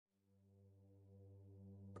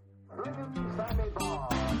Sammy Baugh,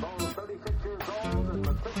 though 36 years old and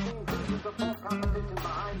with 15 seasons of pro competition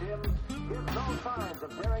behind him, gives no signs of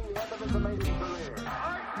nearing the end of his amazing career.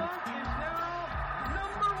 Art Monk is now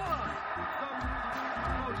number one, the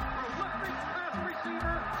most prolific pass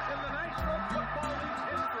receiver in the National Football League's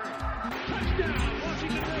history. Touchdown,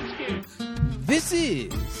 Washington Redskins. This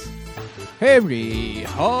is Harry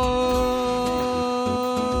Hog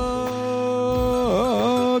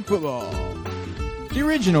Football, the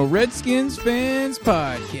original Redskins fans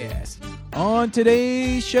podcast. On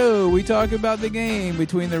today's show, we talk about the game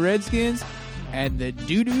between the Redskins and the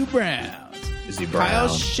Doo-Doo Browns. Kyle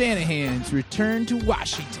Shanahan's return to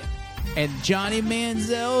Washington, and Johnny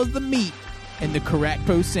Manziel's the meat and the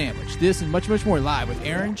Caraco sandwich. This and much, much more live with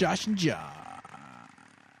Aaron, Josh, and John.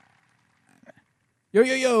 Yo,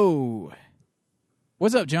 yo, yo.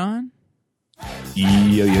 What's up, John?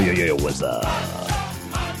 Yo, what's up?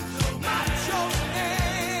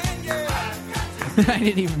 I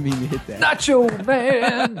didn't even mean to hit that. Nacho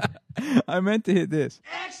Man! I meant to hit this.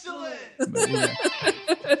 Excellent.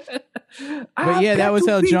 But yeah, that was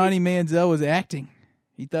how Johnny Manziel was acting.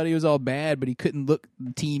 He thought he was all bad, but he couldn't look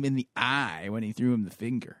the team in the eye when he threw him the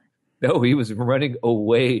finger. No, he was running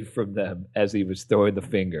away from them as he was throwing the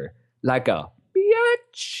finger. Like a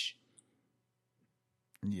biatch.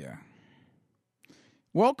 Yeah.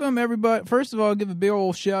 Welcome, everybody. First of all, give a big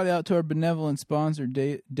old shout out to our benevolent sponsor,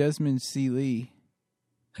 Desmond C. Lee.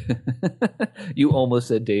 You almost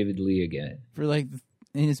said David Lee again. And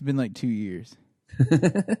it's been like 2 years.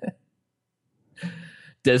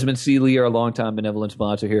 Desmond C. Lee, our longtime benevolent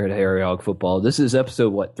sponsor here at Harry Hog Football. This is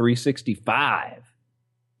episode, 365.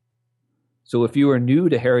 So if you are new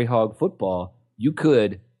to Harry Hog Football, you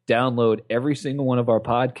could download every single one of our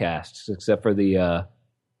podcasts except for the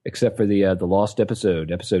lost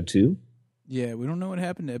episode 2. Yeah, we don't know what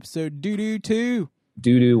happened to episode Doo-Doo 2.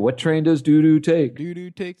 Doo-Doo, what train does Doo-Doo take?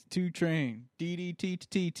 Doo-Doo takes 2 train. DDT to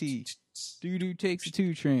TT. Doo-Doo takes a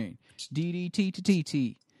 2 train. DDT to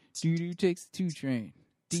TT. Doo-Doo takes a 2 train.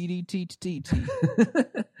 DDT to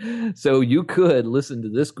TT. So you could listen to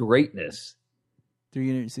this greatness.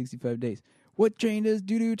 365 days. What train does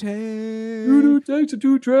Doo-Doo take? Doo-Doo takes a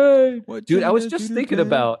 2 train. Dude, I was just thinking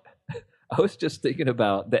about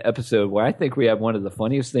the episode where I think we had one of the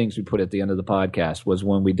funniest things we put at the end of the podcast was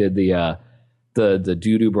when we did the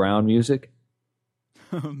Doo-Doo Brown music.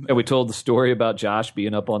 And we told the story about Josh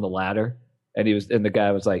being up on the ladder and the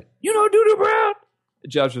guy was like, "You know Doo-Doo Brown?"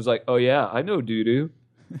 And Josh was like, "Oh yeah, I know Doo-Doo."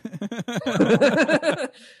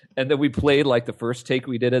 And then we played like the first take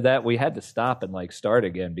we did of that. We had to stop and like start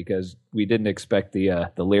again because we didn't expect the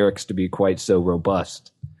lyrics to be quite so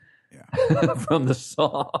robust. Yeah. From the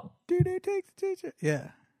song. Doo-Doo takes a teacher.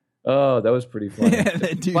 Yeah. Oh, that was pretty funny.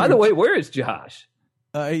 Yeah, By the way, where is Josh?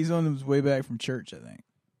 He's on his way back from church, I think.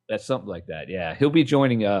 That's something like that. Yeah, he'll be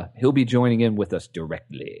joining in with us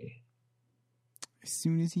directly as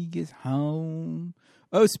soon as he gets home.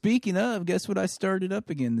 Oh, speaking of, guess what I started up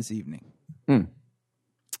again this evening?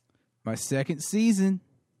 My second season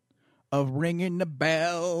of Ringing the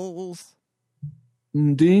Bells.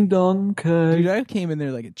 Ding dong, okay. Dude, I came in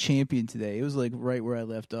there like a champion today. It was like right where I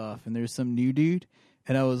left off, and there's some new dude,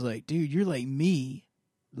 and I was like, dude, you're like me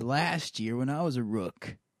last year when I was a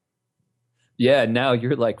rook. Yeah, now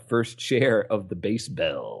you're like first chair of the bass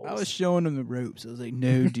bells. I was showing him the ropes. I was like,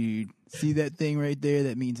 no, dude, see that thing right there?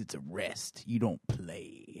 That means it's a rest. You don't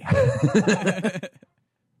play.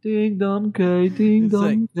 Ding dong, okay, ding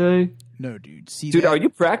dong, okay. No, dude. Dude, are you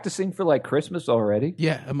practicing for like Christmas already?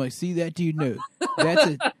 Yeah, I'm like, see that, dude? No,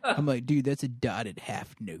 I'm like, dude, that's a dotted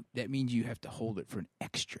half note. That means you have to hold it for an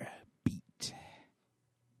extra beat.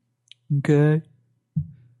 Okay.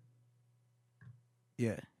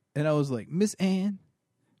 Yeah, and I was like, Miss Ann,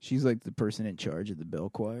 she's like the person in charge of the bell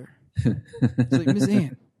choir. It's like, Miss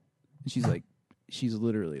Ann, and she's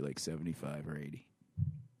literally like 75 or 80.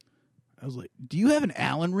 I was like, do you have an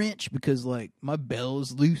Allen wrench? Because like my bell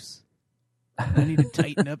is loose. I need to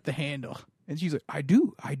tighten up the handle. And she's like, I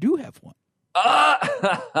do have one.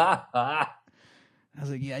 I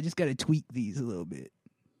was like, yeah, I just got to tweak these a little bit.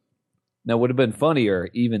 Now, would have been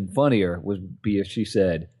even funnier, would be if she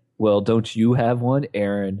said, well, don't you have one,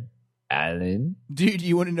 Aaron Allen? Dude,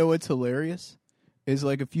 you want to know what's hilarious? Is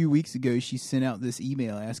like a few weeks ago, she sent out this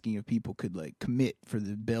email asking if people could like commit for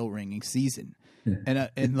the bell ringing season.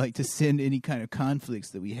 and like to send any kind of conflicts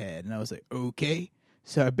that we had. And I was like, okay.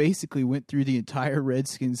 So I basically went through the entire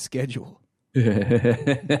Redskins schedule.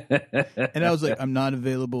 And I was like, I'm not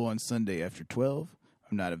available on Sunday after 12.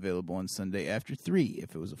 I'm not available on Sunday after 3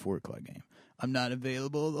 if it was a 4 o'clock game. I'm not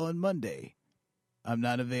available on Monday. I'm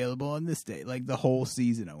not available on this day. Like the whole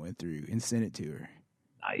season I went through and sent it to her.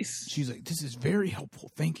 Nice. She's like, this is very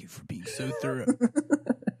helpful. Thank you for being so thorough.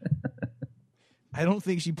 I don't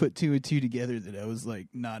think she put 2 and 2 together that I was like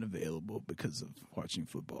not available because of watching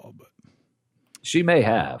football, but she may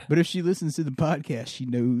have. But if she listens to the podcast, she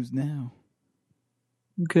knows now.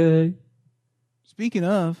 Okay. Speaking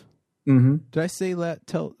of, did I say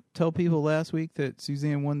tell people last week that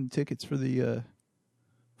Suzanne won the tickets for the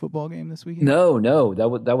football game this weekend? No,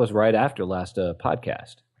 that was right after last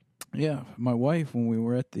podcast. Yeah, my wife, when we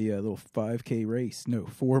were at the little 5K race,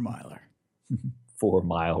 4-miler.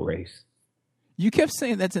 4-mile race. You kept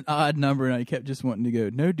saying that's an odd number, and I kept just wanting to go,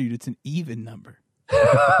 no, dude, it's an even number.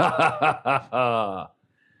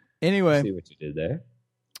 Anyway. See what you did there.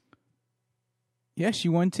 Yeah, she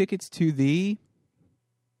won tickets to the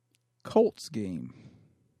Colts game.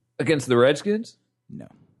 Against the Redskins? No.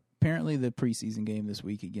 Apparently the preseason game this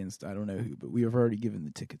week against I don't know who, but we have already given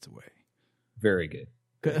the tickets away. Very good.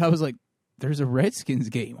 I was like, there's a Redskins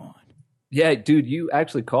game on. Yeah, dude, you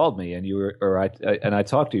actually called me and I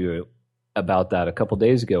talked to you about that a couple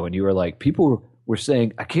days ago, and you were like, people were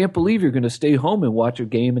saying, I can't believe you're going to stay home and watch a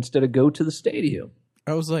game instead of go to the stadium.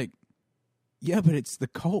 I was like, yeah, but it's the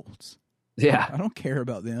Colts. Yeah. I don't care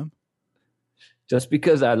about them. Just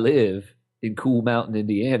because I live in Cool Mountain,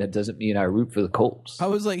 Indiana, doesn't mean I root for the Colts. I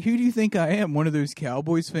was like, who do you think I am? One of those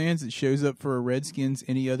Cowboys fans that shows up for a Redskins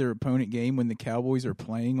any other opponent game when the Cowboys are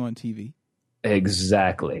playing on TV?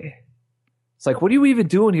 Exactly. It's like, what are you even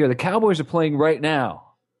doing here? The Cowboys are playing right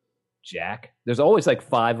now, Jack. There's always like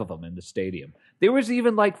 5 of them in the stadium. There was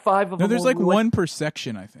even like 5 of them. No, there's like one per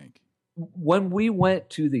section, I think. When we went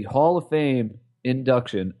to the Hall of Fame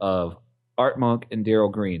induction of Art Monk and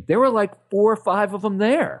Daryl Green, there were like 4 or 5 of them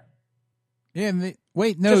there. Yeah, and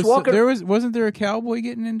wasn't there a Cowboy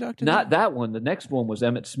getting inducted? Not that one. The next one was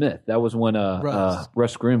Emmitt Smith. That was when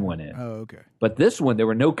Russ Grimm went in. Oh, okay. But this one, there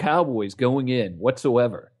were no Cowboys going in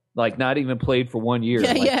whatsoever. Like, not even played for 1 year.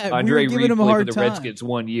 Yeah, like, yeah. Andre Reed played for the time. Redskins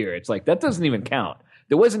 1 year. It's like, that doesn't even count.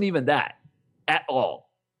 There wasn't even that at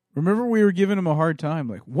all. Remember, we were giving him a hard time.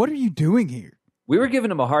 Like, what are you doing here? We were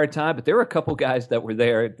giving him a hard time, but there were a couple guys that were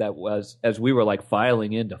there that was, as we were like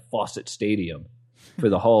filing into Fawcett Stadium for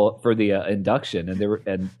the induction, and there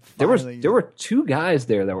were 2 guys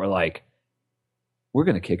there that were like, we're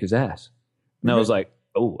gonna kick his ass, and I was like,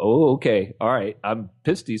 oh, okay, all right, I'm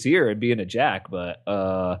pissed he's here and being a jack, but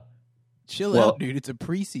chill out, dude. It's a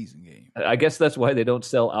preseason game. I guess that's why they don't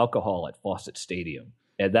sell alcohol at Fawcett Stadium,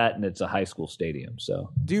 and it's a high school stadium. So,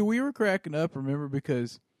 dude, we were cracking up. Remember,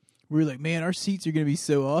 because we were like, man, our seats are gonna be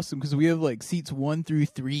so awesome because we have like seats 1 through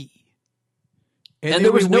 3. And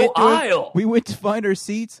there was no aisle. We went to find our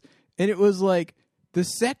seats, and it was like the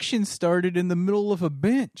section started in the middle of a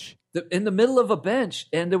bench. In the middle of a bench,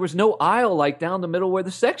 and there was no aisle like down the middle where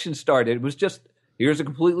the section started. It was just, here's a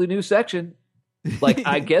completely new section. Like,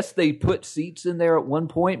 I guess they put seats in there at one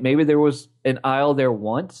point. Maybe there was an aisle there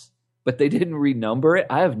once, but they didn't renumber it.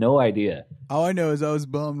 I have no idea. All I know is I was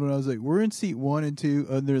bummed when I was like, we're in seat 1 and 2,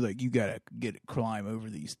 and they're like, you gotta climb over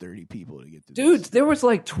these 30 people to get to Dude, this. there was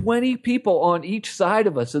like 20 people on each side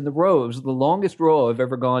of us in the row. It was the longest row I've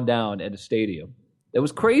ever gone down at a stadium. It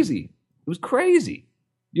was crazy. It was crazy.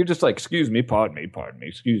 You're just like, excuse me, pardon me,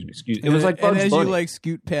 excuse me. It was like Bugs Bunny. You like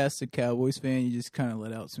scoot past a Cowboys fan, you just kind of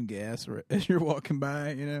let out some gas as you're walking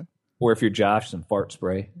by, you know? Or if you're Josh, some fart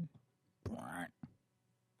spray.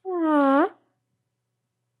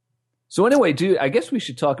 So anyway, dude, I guess we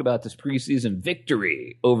should talk about this preseason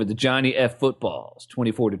victory over the Johnny F. Footballs,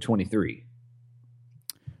 24-23.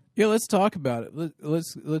 Yeah, let's talk about it.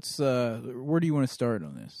 Let's where do you want to start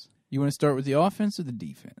on this? You want to start with the offense or the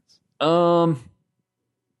defense?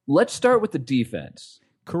 Let's start with the defense.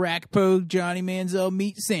 Crackpo Johnny Manziel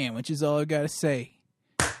meat sandwich is all I got to say.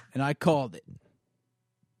 And I called it.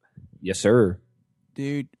 Yes, sir.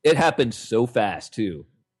 Dude. It happened so fast, too.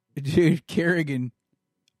 Dude, Kerrigan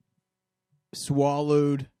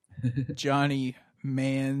swallowed Johnny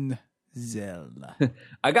Manziel.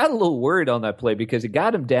 I got a little worried on that play because it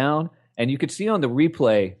got him down, and you could see on the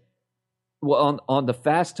replay, well, on the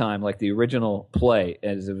fast time, like the original play,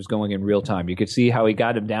 as it was going in real time, you could see how he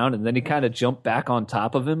got him down, and then he kind of jumped back on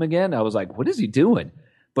top of him again. I was like, what is he doing?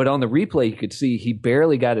 But on the replay, you could see he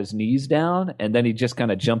barely got his knees down, and then he just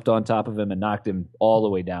kind of jumped on top of him and knocked him all the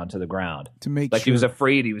way down to the ground. To make like sure. He was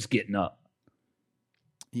afraid he was getting up.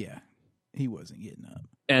 Yeah, he wasn't getting up.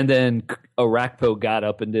 And then Arakpo got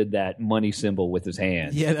up and did that money symbol with his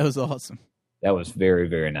hand. Yeah, that was awesome. That was very,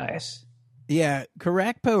 very nice. Yeah,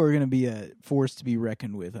 Karakpo are going to be a force to be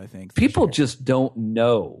reckoned with, I think. People just don't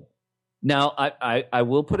know. Now, I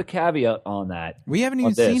will put a caveat on that. We haven't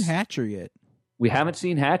even seen Hatcher yet. We haven't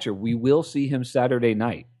seen Hatcher. We will see him Saturday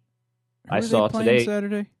night. Who I are saw they playing today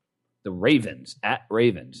Saturday. the Ravens at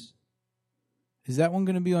Ravens. Is that one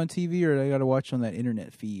going to be on TV, or I got to watch on that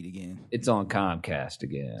internet feed again? It's on Comcast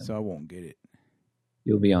again. So I won't get it.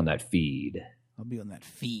 You'll be on that feed. I'll be on that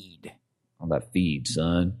feed. On that feed,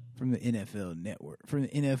 son. From the NFL Network. From the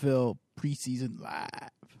NFL Preseason Live.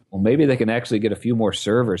 Well, maybe they can actually get a few more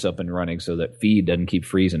servers up and running so that feed doesn't keep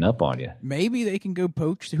freezing up on you. Maybe they can go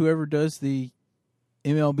poach whoever does the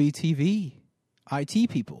MLB TV IT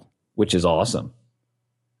people. Which is awesome.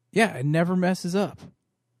 Yeah, it never messes up.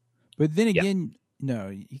 But then again, no,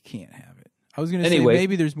 you can't have it. I was going to say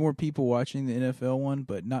maybe there's more people watching the NFL one,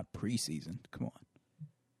 but not preseason. Come on.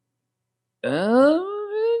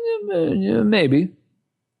 Maybe.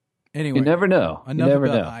 Anyway, you never know. Enough you never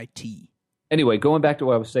about know. IT. Anyway, going back to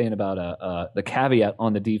what I was saying about the caveat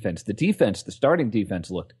on the defense. The starting defense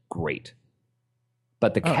looked great.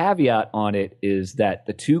 But the caveat on it is that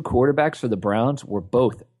the two quarterbacks for the Browns were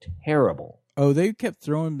both terrible. Oh, they kept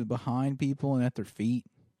throwing behind people and at their feet.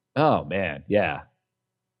 Oh, man, yeah.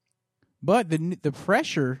 But the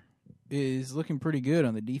pressure is looking pretty good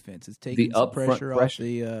on the defense. It's taking some pressure off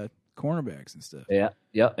the cornerbacks and stuff.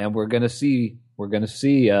 Yeah, and we're gonna see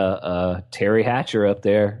Terry Hatcher up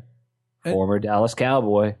there, former Dallas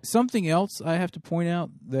Cowboy. Something else I have to point out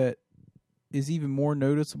that is even more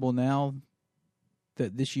noticeable now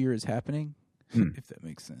that this year is happening, if that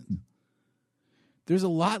makes sense. There's a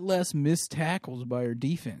lot less missed tackles by our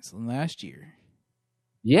defense than last year.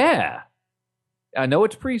 Yeah. I know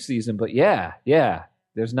it's preseason, but yeah.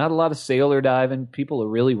 There's not a lot of sailor diving. People are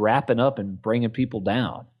really wrapping up and bringing people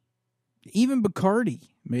down. Even Bacardi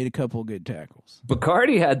made a couple of good tackles.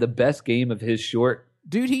 Bacardi had the best game of his short.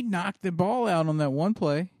 Dude, he knocked the ball out on that one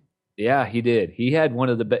play. Yeah, he did. He had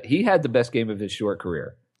he had the best game of his short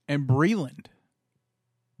career. And Breland.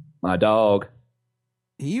 My dog.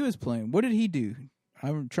 He was playing. What did he do?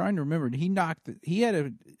 I'm trying to remember. He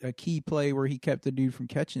had a key play where he kept the dude from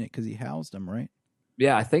catching it because he housed him, right?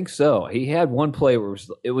 Yeah, I think so. He had one play where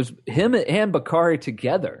it was him and Bakari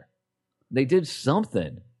together. They did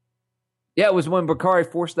something. Yeah, it was when Bakari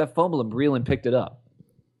forced that fumble and Breland picked it up.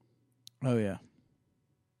 Oh, yeah.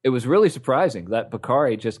 It was really surprising that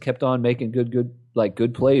Bakari just kept on making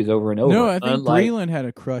good plays over and over. No, I think Breland had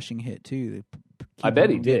a crushing hit, too. I bet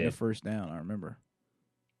he did. The first down, I remember.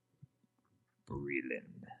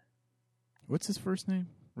 Breland. What's his first name?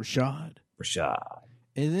 Rashad.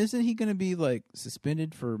 And isn't he going to be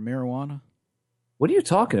suspended for marijuana? What are you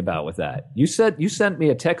talking about with that? You sent me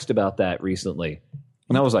a text about that recently,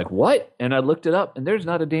 and I was like, "What?" And I looked it up, and there's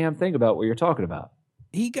not a damn thing about what you're talking about.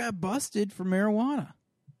 He got busted for marijuana.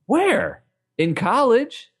 Where? In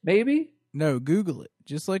college, maybe? No, Google it.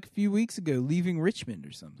 Just a few weeks ago, leaving Richmond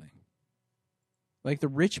or something. The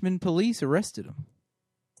Richmond police arrested him.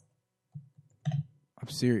 I'm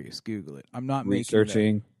serious. Google it. I'm not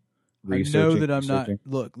researching. I know that I'm not.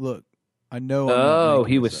 Look. I know. Oh,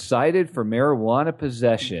 he was cited for marijuana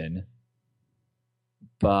possession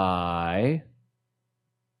by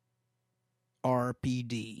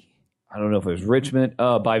RPD. I don't know if it was Richmond.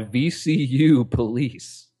 By VCU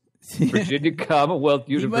police, Virginia Commonwealth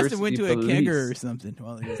University. He must have went to a kegger or something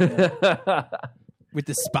while he was there. With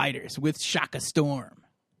the spiders, with Shaka Storm.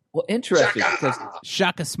 Well, interesting because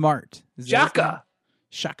Shaka Smart. Shaka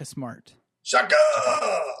Smart. Shaka.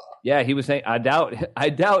 Yeah, he was saying. I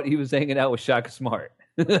doubt he was hanging out with Shaka Smart.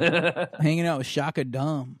 Hanging out with Shaka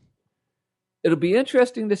Dumb. It'll be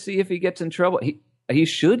interesting to see if he gets in trouble. He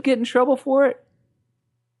should get in trouble for it,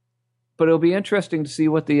 but it'll be interesting to see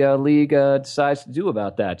what the league decides to do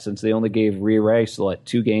about that. Since they only gave Rhea Rice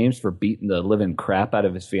 2 games for beating the living crap out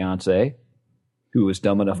of his fiancée, who was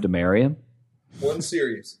dumb enough to marry him. 1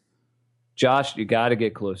 series. Josh, you got to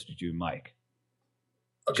get close to you, Mike.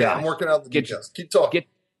 Okay, Josh, I'm working out the details. Keep talking. Get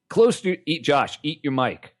close to Josh. Eat your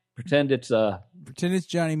mic. Pretend it's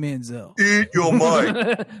Johnny Manziel. Eat your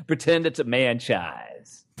mic. Pretend it's a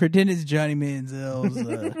man-chize. Pretend it's Johnny Manziel's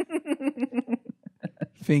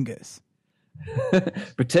fingers.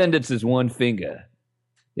 Pretend it's his one finger.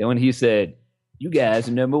 When he said, "You guys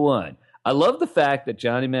are number one." I love the fact that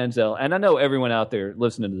Johnny Manziel, and I know everyone out there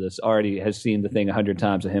listening to this already has seen the thing 100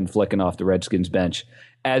 times of him flicking off the Redskins bench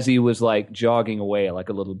as he was jogging away like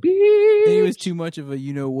a little beep. He was too much of a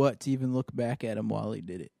you-know-what to even look back at him while he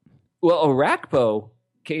did it. Well, Orakpo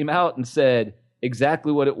came out and said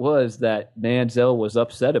exactly what it was that Manziel was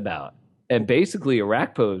upset about. And basically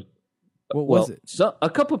Orakpo... What was it? A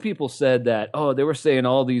couple of people said that, they were saying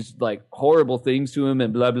all these horrible things to him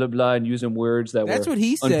and blah, blah, blah, and using words that That's were what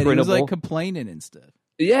he said. He was complaining and stuff.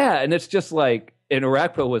 Yeah, and it's just and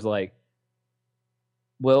Orakpo was like,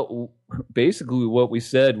 well, basically what we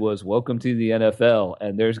said was, welcome to the NFL,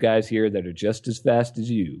 and there's guys here that are just as fast as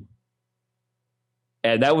you.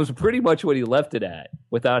 And that was pretty much what he left it at,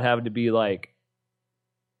 without having to be like,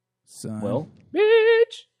 son. Well,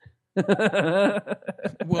 bitch.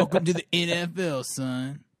 Welcome to the NFL,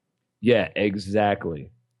 son. Yeah, exactly.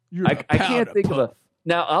 I can't think of a...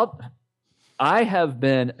 Now, I have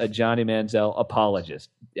been a Johnny Manziel apologist.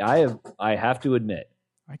 I have to admit.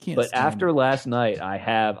 I can't. But after last night, I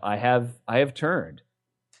have turned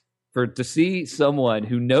to see someone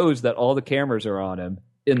who knows that all the cameras are on him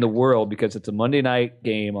in the world because it's a Monday night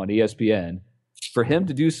game on ESPN. For him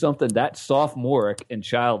to do something that sophomoric and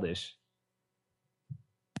childish,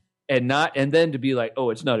 and then to be like,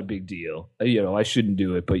 oh, it's not a big deal. I shouldn't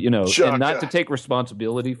do it, but and not to take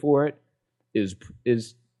responsibility for it is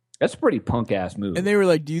that's a pretty punk ass move. And they were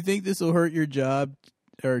like, do you think this will hurt your job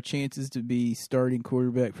or chances to be starting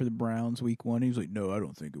quarterback for the Browns week 1? He was like, no, I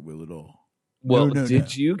don't think it will at all. Well,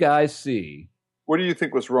 did you guys see? What do you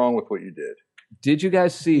think was wrong with what you did? Did you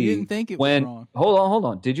guys see? You didn't think it was wrong. Hold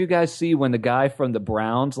on. Did you guys see when the guy from the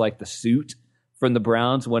Browns, like the suit from the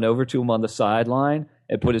Browns, went over to him on the sideline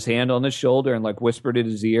and put his hand on his shoulder and like whispered in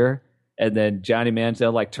his ear, and then Johnny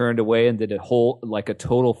Manziel like turned away and did a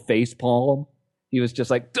total face palm? He was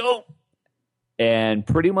just like, don't. And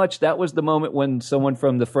pretty much that was the moment when someone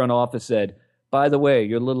from the front office said, by the way,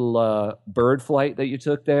 your little bird flight that you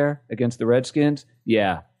took there against the Redskins,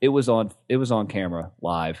 yeah, it was on camera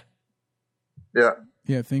live. Yeah.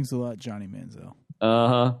 Yeah, thanks a lot, Johnny Manziel.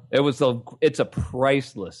 It's a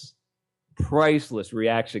priceless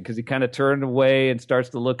reaction because he kind of turned away and starts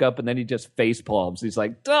to look up and then he just face palms. He's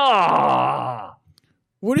like, ah.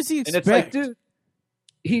 What does he expect? And it's like, dude,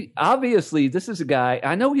 he obviously, this is a guy,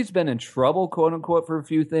 I know he's been in trouble, quote unquote, for a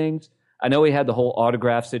few things. I know he had the whole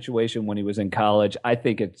autograph situation when he was in college. I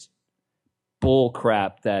think it's bull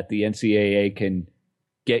crap that the NCAA can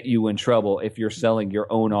get you in trouble if you're selling your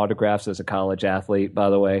own autographs as a college athlete,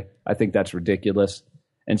 by the way. I think that's ridiculous.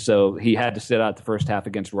 And so he had to sit out the first half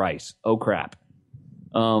against Rice. Oh, crap.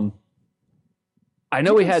 I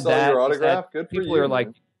know he had that. Your autograph. Good for people you, are like,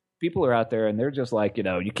 people are out there and they're just like,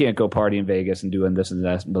 you can't go party in Vegas and doing this and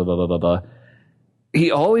that, blah, blah, blah, blah, blah.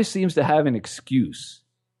 He always seems to have an excuse.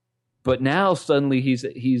 But now suddenly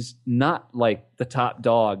he's not like the top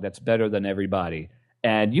dog that's better than everybody.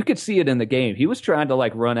 And you could see it in the game. He was trying to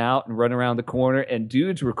like run out and run around the corner, and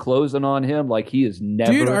dudes were closing on him like he is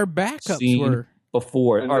never our backups seen were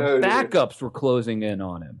before. Our backups were closing in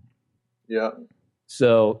on him. Yeah.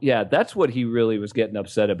 So, yeah, that's what he really was getting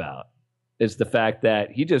upset about, is the fact that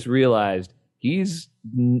he just realized he's,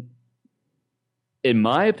 in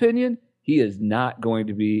my opinion, he is not going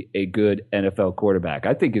to be a good NFL quarterback.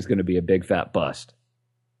 I think he's going to be a big fat bust.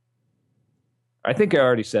 I think I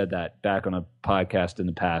already said that back on a podcast in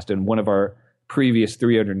the past, in one of our previous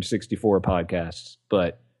 364 podcasts,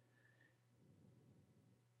 but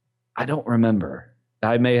I don't remember.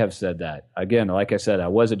 I may have said that. Again, like I said, I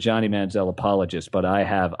was a Johnny Manziel apologist, but I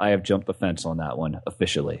have jumped the fence on that one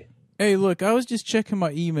officially. Hey, look, I was just checking my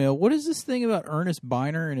email. What is this thing about Ernest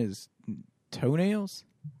Biner and his toenails?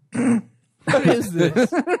 What is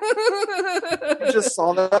this? You just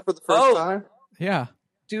saw that for the first time? Yeah.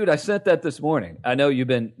 Dude, I sent that this morning. I know you've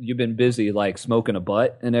been busy like smoking a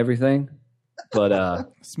butt and everything, but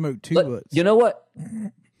smoke two butts. You know what?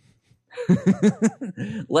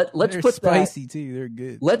 Let's They're put spicy too. They're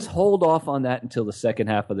good. Let's hold off on that until the second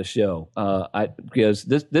half of the show, because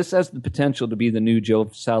this has the potential to be the new Joe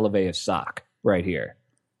Salaveas sock right here.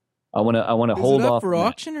 I want to hold off for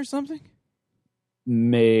auction or something.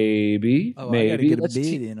 Maybe. I gotta get a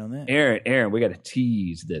bid in on that. Aaron, we got to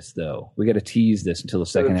tease this though. We got to tease this until the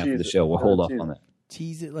second half of the show. We'll hold off on that.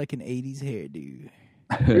 Tease it like an '80s hairdo.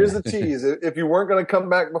 Here's the tease: if you weren't going to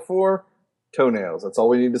come back before, toenails. That's all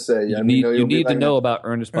we need to say. You need to know about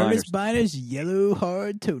Ernest Biner's. Ernest Biner's yellow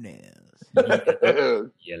hard toenails.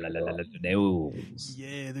 Yellow toenails.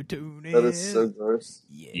 Yeah, they're toenails. That is so gross.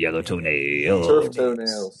 Yellow toenails. Turf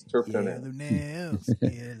toenails. Turf toenails. Yellow nails.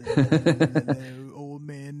 Yellow old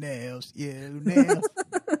man nails. Yellow nails.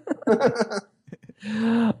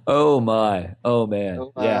 Oh my. Oh man.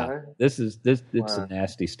 Oh my. Yeah. This is some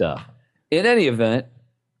nasty stuff. In any event,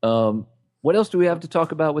 what else do we have to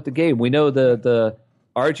talk about with the game? We know the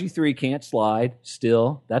RG3 can't slide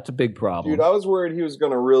still. That's a big problem. Dude, I was worried he was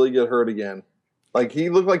going to really get hurt again. Like, he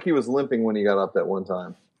looked like he was limping when he got up that one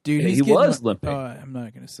time. Dude, he was limping. I'm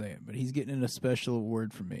not going to say it, but he's getting a special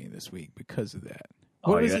award from me this week because of that.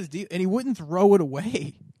 What was his deal? And he wouldn't throw it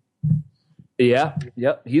away. Yeah,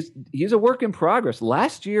 yep. He's a work in progress.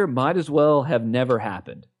 Last year might as well have never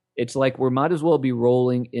happened. It's like we might as well be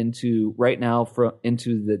rolling into right now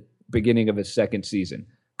into beginning of his second season.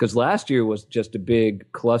 Because last year was just a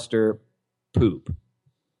big cluster poop.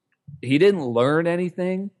 He didn't learn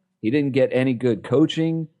anything. He didn't get any good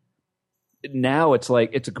coaching. Now it's like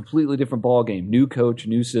it's a completely different ball game. New coach,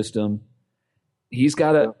 new system. He's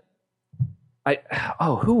got a.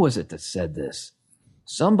 Who was it that said this?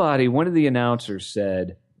 Somebody, one of the announcers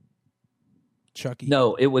said. Chucky.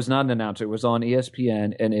 No, it was not an announcer. It was on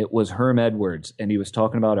ESPN, and it was Herm Edwards, and he was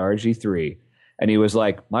talking about RG3, and he was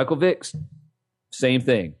like, Michael Vick, same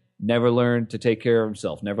thing. Never learned to take care of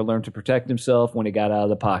himself. Never learned to protect himself when he got out of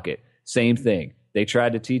the pocket. Same thing. They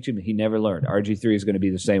tried to teach him. He never learned. RG3 is going to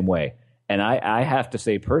be the same way. And I have to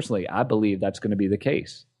say, personally, I believe that's going to be the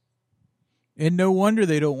case. And no wonder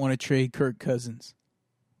they don't want to trade Kirk Cousins.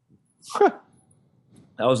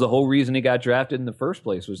 That was the whole reason he got drafted in the first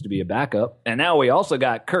place, was to be a backup. And now we also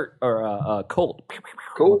got Colt. Colt.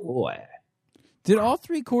 Boy. Did all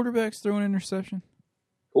three quarterbacks throw an interception?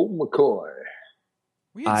 Colt McCoy.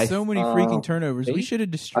 We had so many freaking turnovers. We should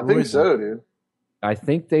have destroyed I think so, dude. I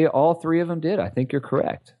think all three of them did. I think you're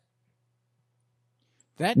correct.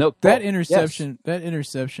 That interception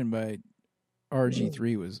by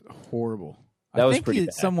RG3 was horrible. That was pretty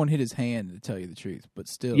bad. Someone hit his hand, to tell you the truth, but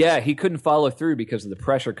still. Yeah, he couldn't follow through because of the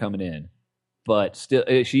pressure coming in. But still,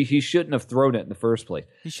 he shouldn't have thrown it in the first place.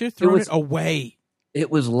 He should have thrown it away.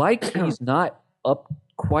 It was like he's not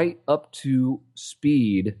quite up to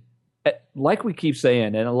speed. Like we keep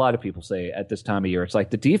saying, and a lot of people say at this time of year, it's like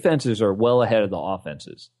the defenses are well ahead of the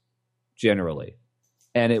offenses, generally.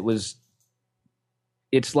 And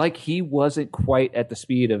it's like he wasn't quite at the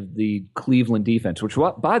speed of the Cleveland defense, which,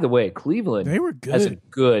 by the way, Cleveland has a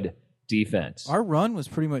good defense. Our run was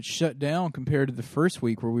pretty much shut down compared to the first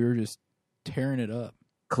week where we were just tearing it up.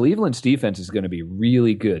 Cleveland's defense is going to be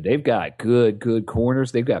really good. They've got good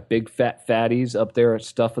corners. They've got big fat fatties up there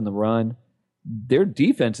stuffing the run. Their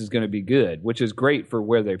defense is going to be good, which is great for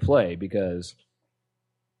where they play because,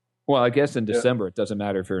 well, I guess in December it doesn't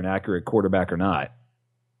matter if you're an accurate quarterback or not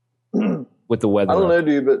with the weather. I don't know,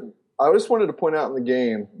 dude, but I just wanted to point out in the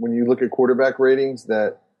game, when you look at quarterback ratings,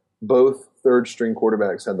 that both third-string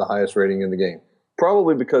quarterbacks had the highest rating in the game.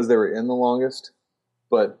 Probably because they were in the longest,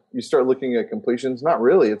 but you start looking at completions, not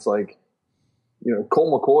really. It's like,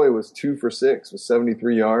 Colt McCoy was 2 for 6 with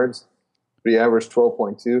 73 yards. But he averaged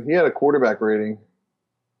 12.2. He had a quarterback rating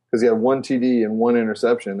because he had 1 TD and 1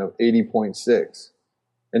 interception of 80.6.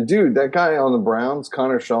 And, dude, that guy on the Browns,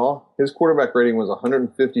 Connor Shaw, his quarterback rating was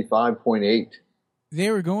 155.8. They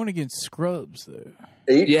were going against scrubs, though.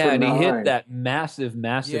 8 yeah, for and 9. he hit that massive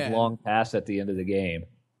long pass at the end of the game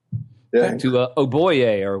Yeah. to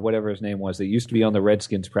Oboye or whatever his name was that used to be on the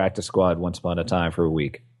Redskins practice squad once upon a time for a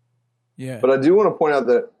week. Yeah. But I do want to point out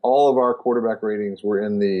that all of our quarterback ratings were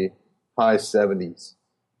in the high 70s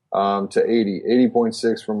to 80.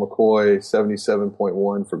 80.6 for McCoy,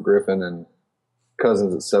 77.1 for Griffin, and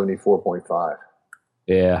Cousins at 74.5.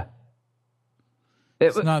 Yeah.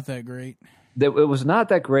 It's not that great. It was not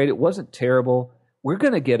that great. It wasn't terrible. We're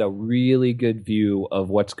going to get a really good view of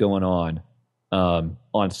what's going on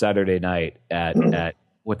Saturday night at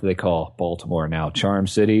what do they call Baltimore now? Charm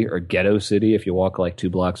City or Ghetto City if you walk like 2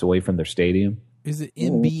 blocks away from their stadium. Is it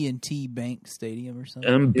MB&T Bank Stadium or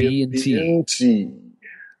something? MB&T.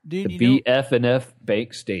 Dude, the BF&F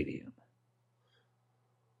Bank Stadium.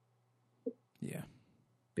 Yeah.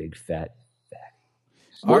 Big fat.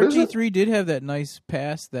 RG3 did have that nice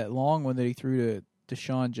pass, that long one that he threw to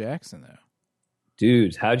Deshaun Jackson, though.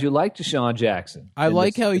 Dudes, how'd you like Deshaun Jackson? I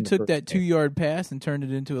like how he took that 2-yard pass and turned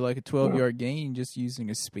it into like a 12-yard gain just using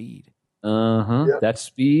his speed. Yep. That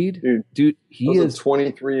speed, dude. He is a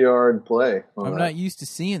 23-yard play. I'm not used to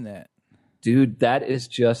seeing that, dude. That is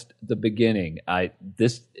just the beginning.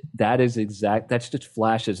 That's just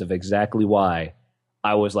flashes of exactly why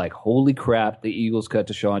I was like, holy crap! The Eagles cut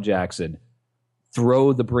Deshaun Jackson.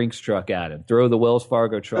 Throw the Brinks truck at him. Throw the Wells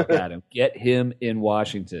Fargo truck at him. Get him in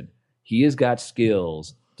Washington. He has got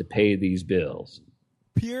skills to pay these bills.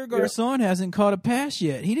 Pierre Garçon hasn't caught a pass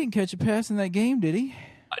yet. He didn't catch a pass in that game, did he?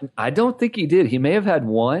 I don't think he did. He may have had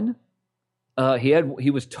one.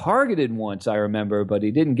 He was targeted once, I remember, but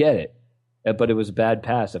he didn't get it. But it was a bad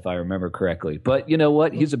pass, if I remember correctly. But you know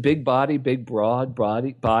what? He's a big body, big broad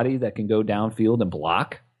body that can go downfield and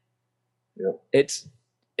block. Yep.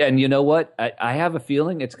 And you know what? I have a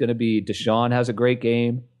feeling it's going to be Deshaun has a great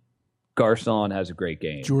game. Garçon has a great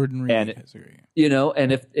game. Jordan Reed has a great game. You know,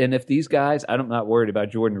 and if these guys, I'm not worried about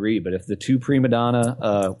Jordan Reed, but if the 2 prima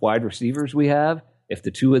donna wide receivers we have, if the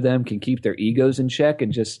 2 of them can keep their egos in check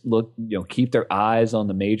and just keep their eyes on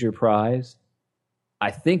the major prize, I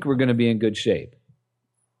think we're going to be in good shape.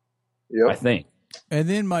 Yep. I think. And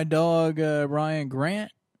then my dog Ryan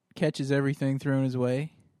Grant catches everything thrown his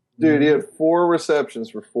way. Dude, he had 4 receptions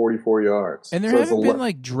for 44 yards. And there haven't been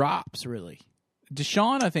like drops really.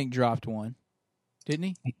 Deshaun, I think, dropped one, didn't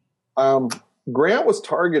he? Grant was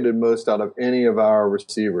targeted most out of any of our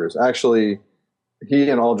receivers. Actually, he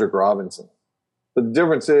and Aldrick Robinson. But the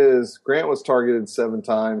difference is Grant was targeted 7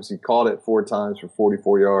 times. He caught it 4 times for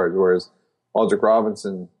 44 yards, whereas Aldrick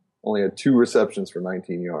Robinson only had 2 receptions for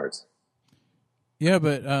 19 yards. Yeah,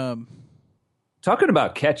 but talking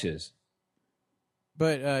about catches.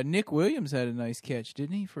 But Nick Williams had a nice catch,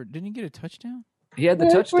 didn't he? Didn't he get a touchdout? He had the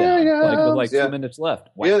touchdown with 2 minutes left.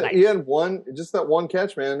 He had one, just that one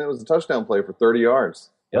catch, man. It was a touchdown play for 30 yards.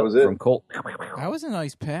 That was it. From Colt. That was a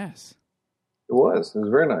nice pass. It was. It was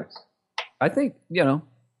very nice. I think,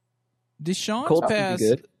 Deshaun's Colts pass,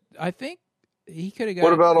 good. I think he could have got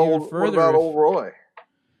What about further. old Roy?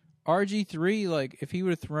 RG3, like, if he would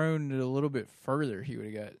have thrown it a little bit further, he would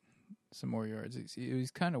have got some more yards.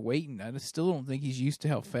 He's kind of waiting. I still don't think he's used to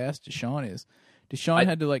how fast Deshaun is. Deshaun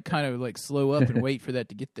had to kind of slow up and wait for that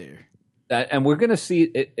to get there. And we're going to see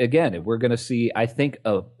it again. We're going to see, I think,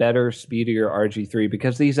 a better, speedier RG3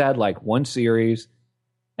 because he's had 1 series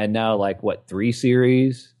and now 3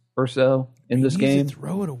 series or so in this game.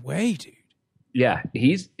 Throw it away, dude. Yeah,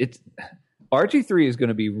 RG3 is going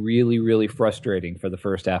to be really, really frustrating for the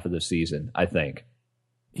first half of the season, I think.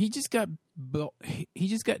 He just got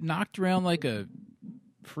knocked around like a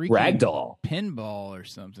freaking ragdoll pinball or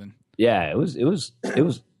something. Yeah, it was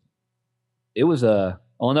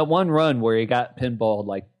on that one run where he got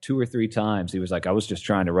pinballed 2 or 3 times. He was like, I was just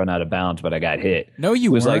trying to run out of bounds, but I got hit. No,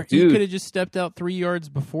 you weren't. Like, dude, he could have just stepped out 3 yards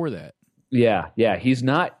before that. Yeah. He's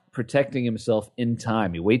not protecting himself in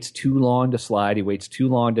time. He waits too long to slide. He waits too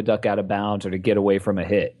long to duck out of bounds or to get away from a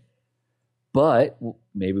hit. But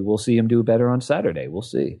maybe we'll see him do better on Saturday. We'll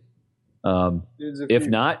see. If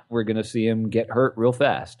not, we're going to see him get hurt real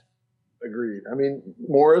fast. Agreed. I mean,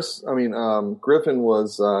 Griffin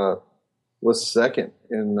was second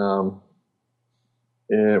in. Was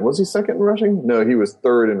he second in rushing? No, he was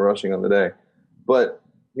third in rushing on the day, but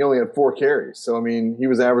he only had 4 carries. So I mean, he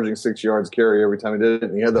was averaging 6 yards carry every time he did it,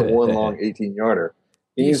 and he had that one long 18-yarder.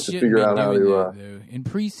 He needs to figure out how to. In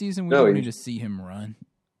preseason, we don't need to see him run.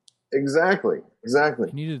 Exactly. You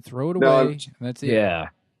need to throw it away. That's it. Yeah.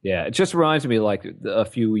 It just reminds me a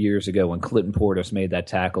few years ago when Clinton Portis made that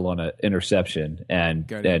tackle on an interception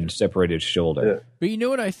and separated his shoulder. Yeah. But you know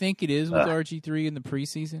what I think it is with RG3 in the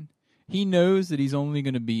preseason? He knows that he's only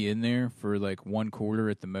going to be in there for 1 quarter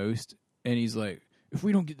at the most, and he's like, if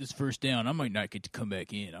we don't get this first down, I might not get to come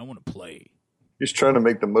back in. I want to play. He's trying to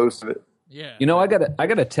make the most of it. Yeah. I got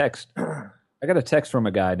a text. I got a text from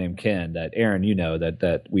a guy named Ken that Aaron,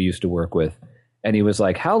 that we used to work with, and he was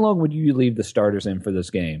like, "How long would you leave the starters in for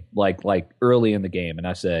this game? Like early in the game?" And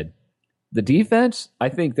I said, "The defense, I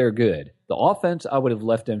think they're good. The offense, I would have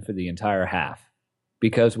left in for the entire half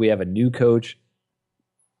because we have a new coach,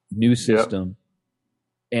 new system." Yep.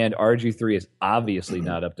 And RG3 is obviously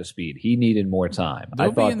not up to speed. He needed more time.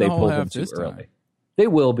 I thought they pulled him too early. They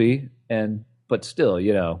will be, but still,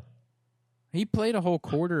 he played a whole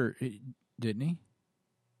quarter, didn't he?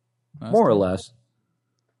 More or less.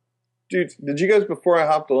 Dude, did you guys, before I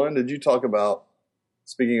hopped on, did you talk about,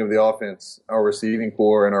 speaking of the offense, our receiving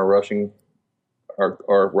core and our rushing,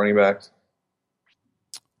 our running backs?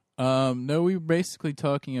 No, we were basically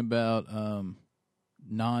talking about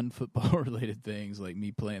non-football related things like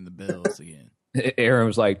me playing the Bills again. Aaron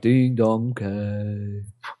was like, ding dong, okay.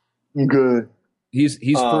 Good. He's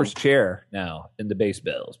first chair now in the base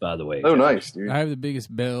bells, by the way. Oh, nice, dude. I have the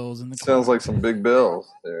biggest bells in the Sounds choir. like some big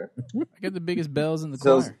bells there. I got the biggest bells in the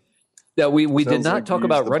choir. Yeah, we did not talk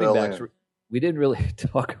about running backs. We didn't really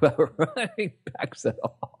talk about running backs at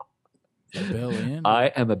all. Bell end? I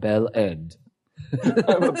am a bell end.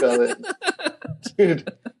 I'm a bell end.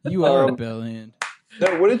 Dude. You are a bell end.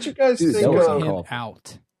 No, what did you guys think of him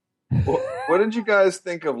out? What did you guys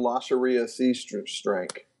think of Lasharia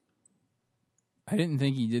Seastrunk? I didn't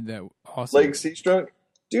think he did that awesome. Like Seastrunk?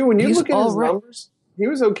 Dude, when you look at his numbers, he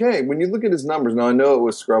was okay. When you look at his numbers, now I know it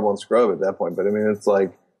was scrub on scrub at that point, but I mean, it's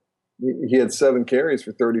like he had 7 carries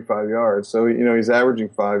for 35 yards. So, he's averaging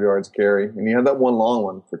 5 yards carry, and he had that one long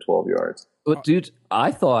one for 12 yards. But, dude,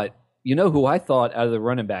 I thought, who I thought out of the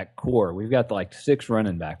running back core, we've got 6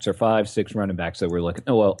 running backs, or 5-6 running backs that we're looking.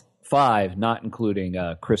 Oh, well, 5, not including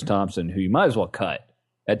Chris Thompson, who you might as well cut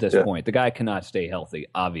at this point. The guy cannot stay healthy,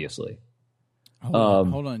 obviously.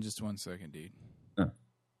 Hold on just 1 second, dude.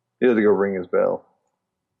 He had to go ring his bell.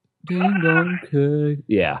 Ding dong, okay.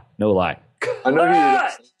 Yeah, no lie. I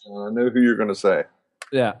know who you're going to say.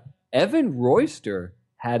 Yeah. Evan Royster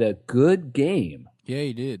had a good game. Yeah,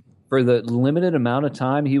 he did. for the limited amount of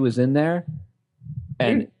time he was in there.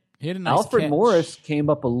 And he had a nice Alfred catch. Morris came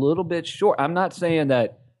up a little bit short. I'm not saying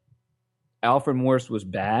that Alfred Morris was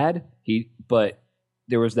bad, but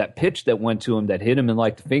there was that pitch that went to him that hit him in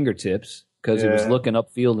like the fingertips because he was looking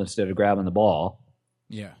upfield instead of grabbing the ball.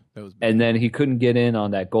 Yeah, that was bad. And then he couldn't get in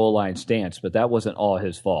on that goal line stance, but that wasn't all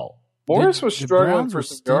his fault. Morris was the struggling Browns for were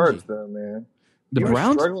some stingy. yards, though, man. The He was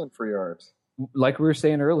Browns, struggling for yards. like we were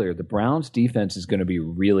saying earlier, the Browns defense is going to be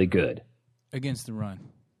really good. Against the run.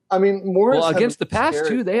 I mean, Morris. Well, had against the pass scary-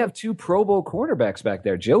 too, they have 2 Pro Bowl cornerbacks back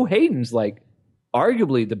there. Joe Hayden's like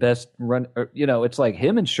arguably the best run. It's like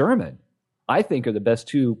him and Sherman. I think are the best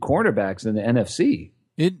 2 cornerbacks in the NFC.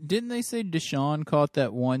 Didn't they say Deshaun caught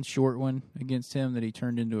that one short one against him that he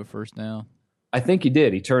turned into a first down? I think he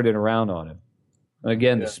did. He turned it around on him.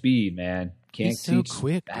 Again, the speed, man. Can't He's so teach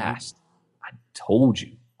quick, fast. I told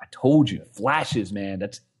you. Flashes, man.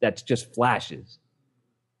 That's just flashes.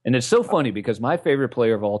 And it's so funny because my favorite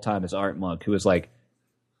player of all time is Art Monk, who is like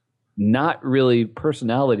not really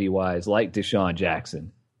personality-wise like Deshaun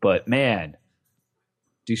Jackson. But, man,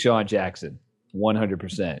 Deshaun Jackson,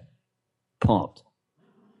 100%. Pumped.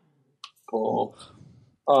 Cool.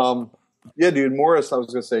 Yeah, dude, Morris, I was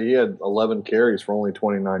going to say, he had 11 carries for only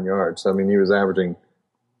 29 yards. I mean, he was averaging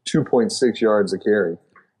 2.6 yards a carry.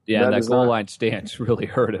 Yeah, and that is goal not- line stance really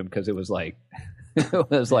hurt him because it was like,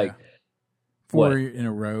 like, 4 what? in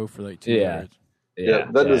a row for like 2 Yeah. yards.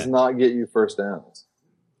 Yeah, that does not get you first downs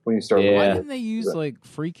when you start. Yeah. Why looking didn't they use like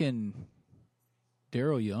freaking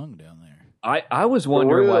Daryl Young down there? I was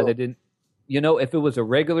wondering why real. they didn't. If it was a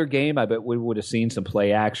regular game, I bet we would have seen some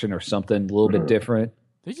play action or something a little bit different.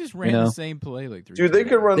 They just ran the same play like 3 Dude, they times.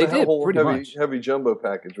 could run They the did, whole pretty much. heavy jumbo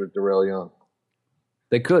package with Darrell Young.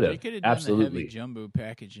 They could They have could have done the heavy absolutely jumbo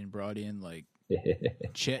package and brought in like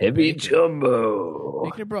Chet heavy Baker. jumbo. They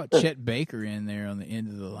could have brought Chet Baker in there on the end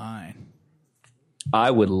of the line.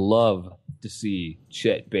 I would love to see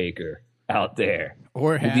Chet Baker out there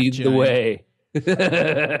Or half lead the giant. way.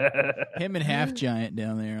 Him and half giant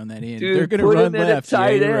down there on that end. Dude, They're gonna put run him in a left.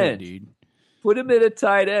 tight yeah, you're right, end. dude. Put him in a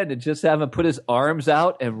tight end and just have him put his arms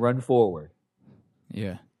out and run forward.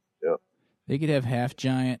 Yeah. Yep. They could have half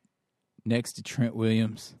giant next to Trent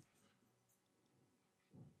Williams.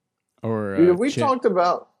 Or Dude, have we Chet. talked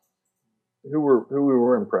about who we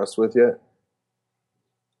were impressed with yet?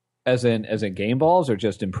 As in game balls or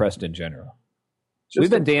just impressed in general? Just We've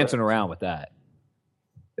been impressed. dancing around with that.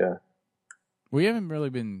 Yeah, We haven't really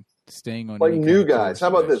been staying on like any new kind of guys. How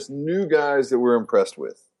about course. this? New guys that we're impressed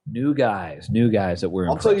with. New guys that we're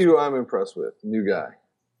I'll impressed tell you who I'm impressed with. New guy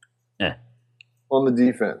Eh. on the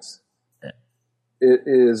defense. Eh. It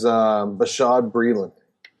is Bashad Breeland,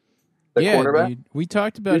 the Yeah, cornerback. dude. We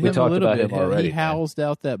talked about We him talked a little about bit. him already, He man. housed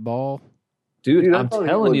out that ball. Dude, Dude, I I'm thought he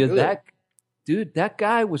telling you looked good. that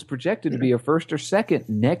guy was projected to be a first or second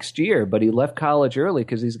next year, but he left college early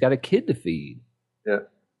because he's got a kid to feed. Yeah,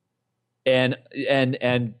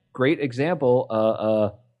 And great example,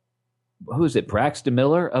 who is it? Braxton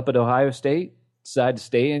Miller up at Ohio State decided to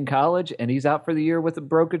stay in college, and he's out for the year with a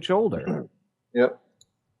broken shoulder. yep.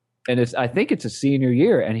 And I think it's a senior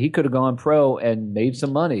year, and he could have gone pro and made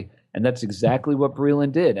some money. And that's exactly what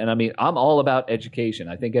Breland did. And I mean, I'm all about education.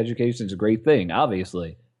 I think education is a great thing,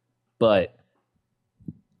 obviously. But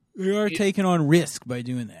They are taking on risk by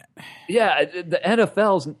doing that. yeah, the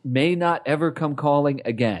NFLs may not ever come calling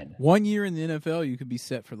again. 1 year in the NFL, you could be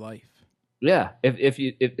set for life. Yeah, if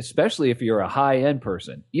especially if you're a high end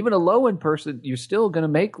person, even a low end person, you're still going to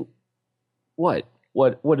make what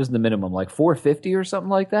is the minimum, like $450 or something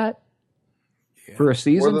like that for a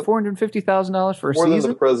season? $450,000 for a More than season.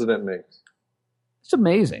 the president makes. It's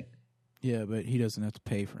amazing. Yeah, but he doesn't have to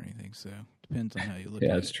pay for anything, so depends on how you look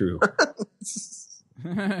Yeah, at it's true.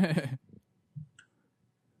 it.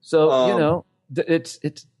 So it's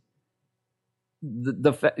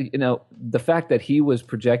the fact that he was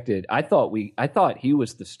projected. I thought he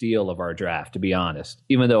was the steal of our draft, to be honest.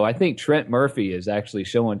 Even though I think Trent Murphy is actually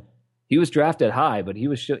showing. He was drafted high, but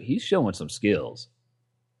he's showing some skills.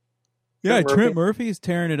 Yeah, Trent Trent Murphy is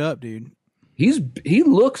tearing it up, dude. He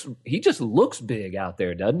just looks big out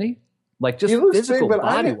there, doesn't he? Like just He looks physical big, but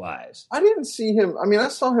I body didn't- wise. I didn't see him. I mean, I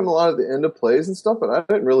saw him a lot at the end of plays and stuff, but I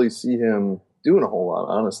didn't really see him doing a whole lot,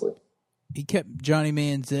 honestly. He kept Johnny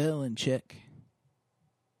Manziel in check.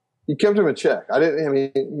 He kept him in check.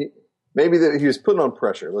 Maybe that he was putting on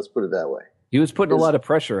pressure. Let's put it that way. He was putting a lot of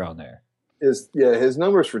pressure on there. His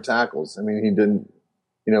numbers for tackles. I mean, he didn't,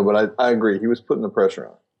 but I agree. He was putting the pressure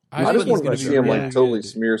on. I think just he's wanted gonna to be see him really like totally good.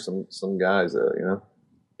 smear some guys,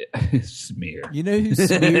 Smear. You know who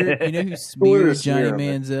smeared? Who Johnny smeared him?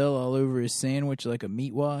 Manziel all over his sandwich like a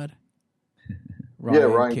meat wad?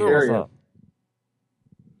 Ryan Kerrigan.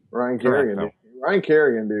 Ryan Kerrigan. Correct, Ryan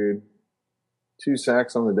Kerrigan, dude. 2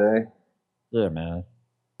 sacks on the day. Yeah, man.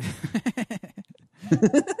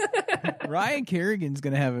 Ryan Kerrigan's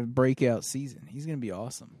going to have a breakout season. He's going to be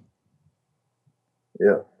awesome.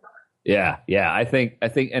 Yeah. Yeah. I think,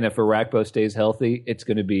 and if Arakpo stays healthy, it's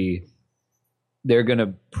going to be. They're going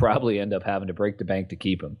to probably end up having to break the bank to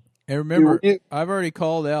keep him. And remember, I've already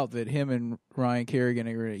called out that him and Ryan Kerrigan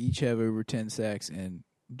are going to each have over 10 sacks, and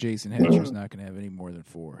Jason Hatcher's not going to have any more than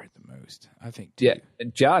 4 at the most. I think 2. Yeah,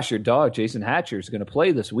 and Josh, your dog, Jason Hatcher, is going to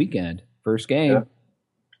play this weekend. First game. Yeah.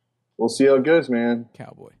 We'll see how it goes, man.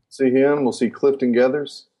 Cowboy. See him. We'll see Clifton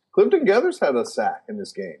Geathers. Clifton Geathers had a sack in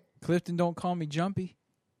this game. Clifton, don't call me Jumpy.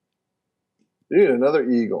 Dude, another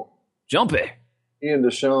Eagle. Jumpy. He and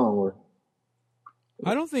Deshaun were.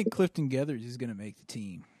 I don't think Clifton Geathers is going to make the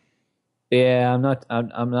team. Yeah,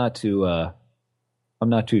 I'm not too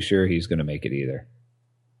sure he's going to make it either.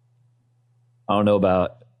 I don't know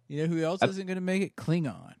about. You know who else isn't going to make it?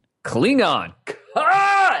 Klingon. Cut!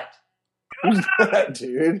 Who's that,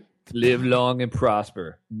 dude? Live long and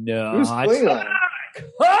prosper. No. Who's Klingon?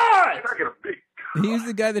 Cut! He was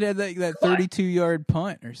the guy that had that 32-yard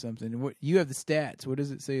punt or something. What you have the stats. What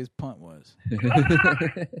does it say his punt was?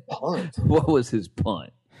 Punt. What was his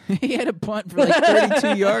punt? He had a punt for like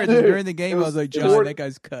 32 yards, and during the game, I was like, John, that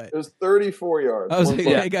guy's cut. It was 34 yards. I was like,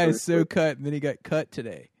 that guy's so cut, and then he got cut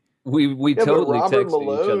today. We totally but Robert texted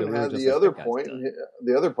Malone each other. had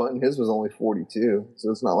the other punt, and his was only 42,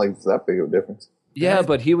 so it's not like it's that big of a difference. Yeah,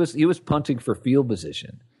 but he was punting for field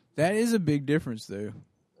position. That is a big difference, though.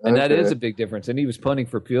 And that is a big difference. And he was punting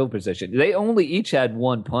for field position. They only each had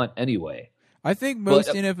 1 punt anyway. I think most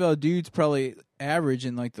NFL dudes probably average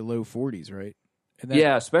in like the low 40s, right?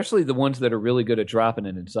 Yeah, especially the ones that are really good at dropping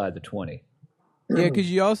it inside the 20. Yeah,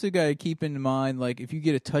 because you also got to keep in mind, like, if you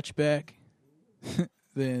get a touchback,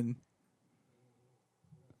 then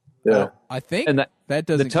I think that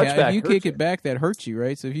doesn't count. If you kick it back, that hurts you,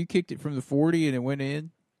 right? So if you kicked it from the 40 and it went in,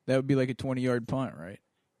 that would be like a 20-yard punt, right?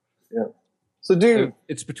 Yeah. So, dude,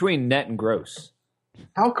 it's between net and gross.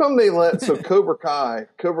 How come they Cobra Kai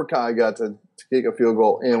got to kick a field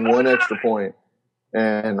goal and 1 extra point,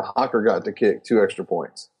 and Hawker got to kick 2 extra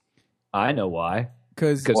points? I know why.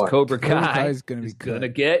 Because Cobra Kai is going to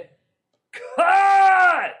get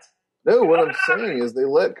cut. No, what I'm saying is they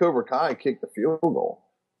let Cobra Kai kick the field goal.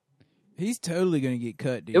 He's totally going to get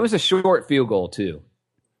cut, dude. It was a short field goal too.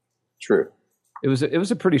 True. It was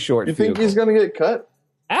a pretty short field goal. You think he's going to get cut?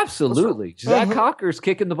 Absolutely. Zach Hawker's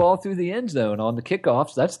kicking the ball through the end zone on the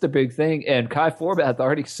kickoffs. That's the big thing. And Kai Forbath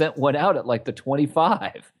already sent one out at like the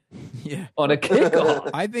 25 on a kickoff.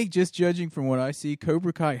 I think just judging from what I see,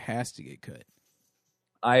 Cobra Kai has to get cut.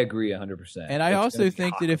 I agree 100%. And I also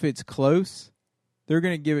think that if it's close, they're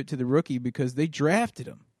going to give it to the rookie because they drafted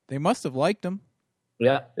him. They must have liked him.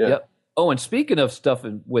 Yeah. Yep. Oh, and speaking of stuff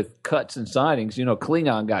with cuts and signings,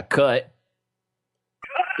 Klingon got cut.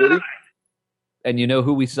 Did he? And you know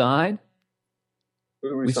who we signed?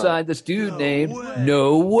 We signed this dude named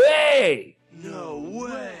No Way.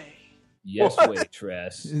 Yes, way,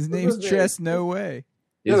 Tress. His name's Tress No Way.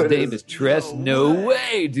 His name is Tress No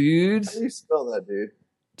Way, dudes. How do you spell that, dude?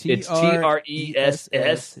 It's TRESSWAY.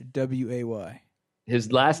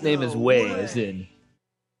 His last name is Way, as in.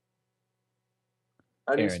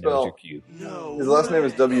 How do you Aaron knows spell? your cue. His last name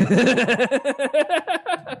is W.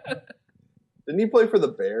 Didn't he play for the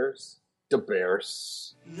Bears? The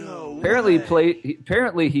Bears.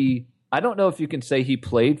 Apparently he. I don't know if you can say he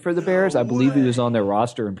played for the Bears. I believe he was on their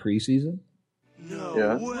roster in preseason.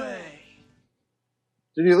 No way.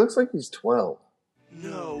 Dude, he looks like he's 12.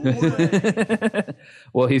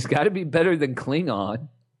 Well, he's got to be better than Klingon.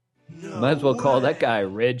 Might as well call that guy a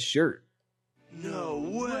red shirt.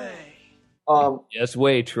 Yes,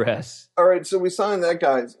 way, Tress. All right, so we signed that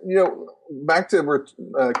guy. Back to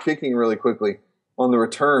kicking really quickly. On the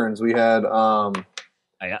returns, we had dude,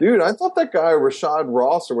 I thought that guy Rashad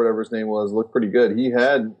Ross or whatever his name was looked pretty good. He's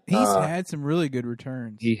had some really good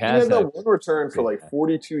returns. He had that one return for like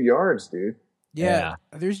 42 yards, dude. Yeah,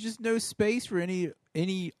 there's just no space for any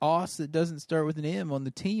Oss that doesn't start with an M on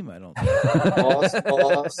the team. I don't think.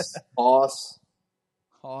 Boss.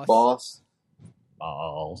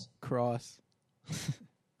 Cross.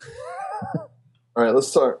 All right, let's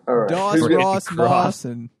start. All right, Ross, Moss,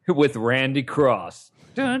 and with Randy Cross.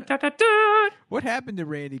 Dun, dun, dun, dun. What happened to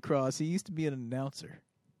Randy Cross? He used to be an announcer.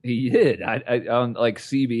 He did. On like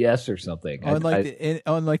CBS or something. On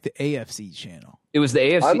the AFC channel. It was the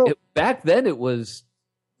AFC. Back then, it was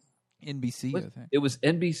NBC. I think it was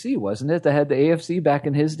NBC, wasn't it? That had the AFC back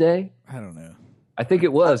in his day. I don't know. I think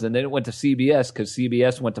it was, and then it went to CBS because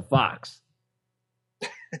CBS went to Fox.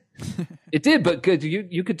 It did, but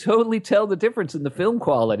you could totally tell the difference in the film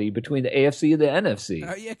quality between the AFC and the NFC.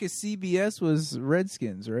 Yeah, because CBS was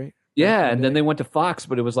Redskins, right? Yeah, and then they went to Fox,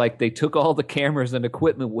 but it was like they took all the cameras and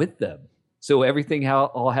equipment with them. So everything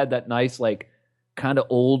all had that nice, like, kind of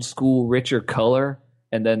old school, richer color.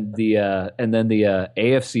 And then the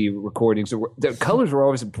AFC recordings, the colors were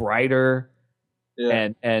always brighter. Yeah.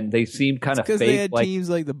 And they seemed kind of fake. Because they had teams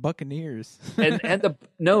like the Buccaneers. They had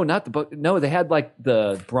like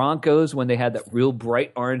the Broncos when they had that real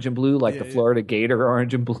bright orange and blue, like the Florida Gator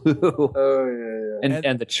orange and blue. Oh yeah.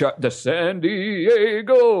 And the San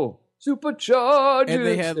Diego Superchargers. And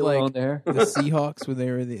they had like the Seahawks when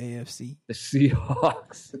they were in the AFC. The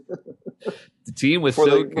Seahawks. The team was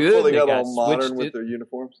good. Before they got all modern with their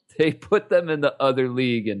uniforms. They put them in the other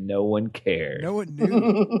league, and no one cared. No one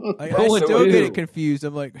knew. I still get it confused.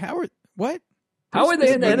 I'm like, how are they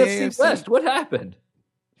in the NFC West? What happened?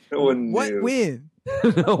 No one knew. What win?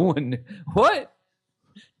 No one knew. What?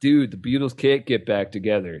 Dude, the Beatles can't get back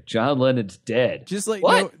together. John Lennon's dead. Just like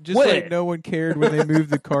no one cared when they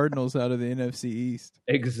moved the Cardinals out of the NFC East.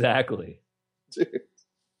 Exactly.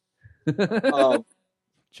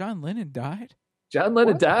 John Lennon died? John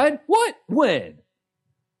Lennon died? What? When?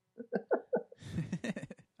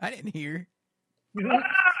 I didn't hear.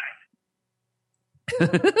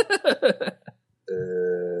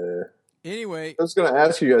 Anyway. I was going to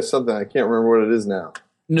ask you guys something. I can't remember what it is now.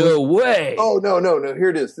 No way. Oh, no. Here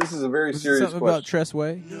it is. This is a very serious something question. About Tress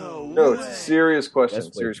Way? No, it's a serious question.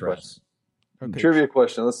 Serious question. Okay. Trivia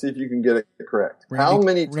question. Let's see if you can get it correct. How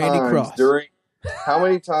many times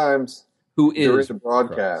during the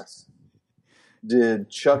broadcast did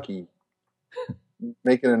Chucky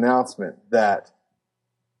make an announcement that,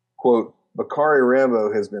 quote, Bakari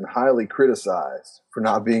Rambo has been highly criticized for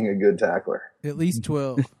not being a good tackler? At least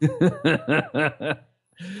 12.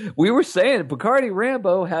 We were saying Bakari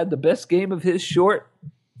Rambo had the best game of his short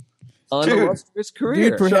illustrious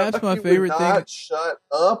career. Dude, perhaps my favorite thing. Shut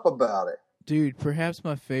up about it. Dude, perhaps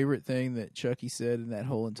my favorite thing that Chucky said in that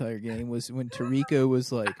whole entire game was when Tirico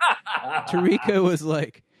was like,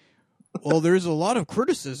 well, there's a lot of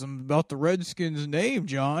criticism about the Redskins' name,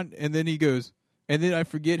 John. And then he goes, and then I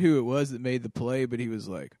forget who it was that made the play, but he was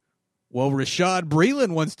like, well, Rashad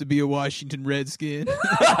Breeland wants to be a Washington Redskin.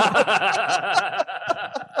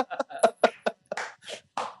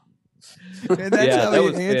 And that's how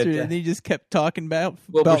he answered it. And he just kept talking about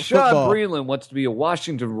Rashad football. Breeland wants to be a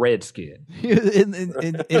Washington Redskin.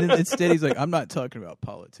 and instead he's like, I'm not talking about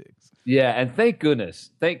politics. Yeah, and thank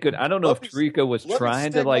goodness. I don't know if Tirico was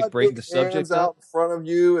trying to like bring the subject out in front of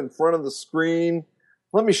you, in front of the screen.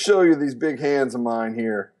 Let me show you these big hands of mine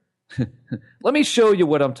here. Let me show you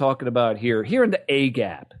what I'm talking about here in the A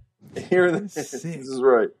gap. This is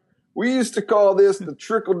right. We used to call this the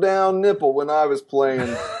trickle-down nipple when I was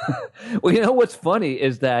playing. Well, you know what's funny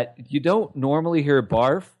is that you don't normally hear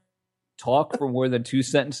Barf talk for more than 2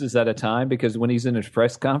 sentences at a time, because when he's in his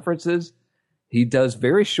press conferences, he does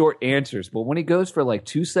very short answers. But when he goes for like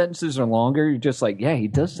 2 sentences or longer, you're just like, yeah, he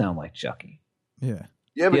does sound like Chucky. Yeah.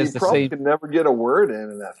 Yeah, but he probably could never get a word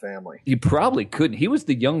in that family. He probably couldn't. He was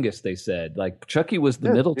the youngest, they said. Like, Chucky was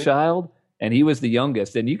the middle child, and he was the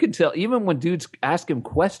youngest. And you can tell, even when dudes ask him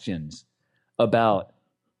questions about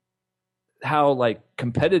how, like,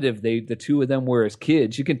 competitive the two of them were as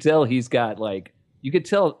kids, you can tell he's got, like, you could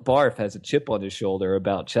tell Barf has a chip on his shoulder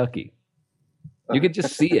about Chucky. You could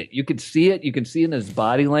just see it. You could see it. You can see it in his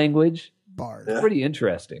body language. Barf. It's pretty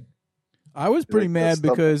interesting. I was pretty mad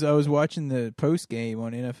because I was watching the post game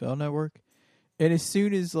on NFL Network, and as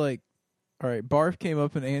soon as all right, Barf came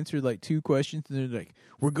up and answered like 2 questions, and they're like,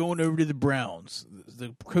 "We're going over to the Browns.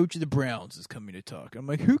 The coach of the Browns is coming to talk." I'm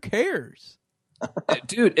like, "Who cares,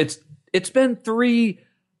 dude?" It's been three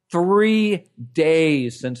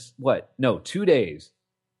days since what? No, 2 days,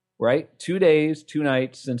 right? 2 days, 2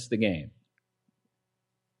 nights since the game.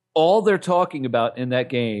 All they're talking about in that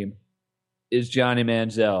game is Johnny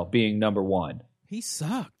Manziel being number 1. He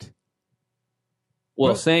sucked.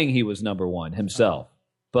 Well, saying he was number 1 himself.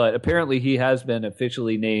 But apparently he has been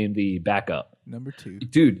officially named the backup. Number 2.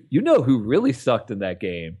 Dude, you know who really sucked in that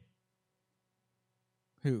game?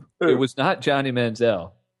 Who? It was not Johnny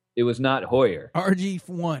Manziel. It was not Hoyer.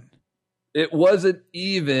 RG1. It wasn't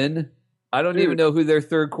even... I don't even know who their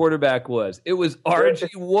third quarterback was. It was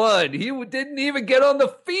RG1. He didn't even get on the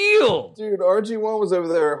field. Dude, RG1 was over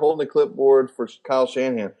there holding a clipboard for Kyle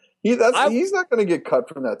Shanahan. He's not going to get cut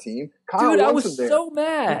from that team. Kyle I was so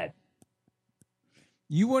mad.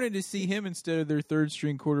 You wanted to see him instead of their third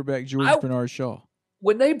string quarterback, George Bernard Shaw.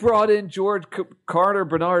 When they brought in George Carter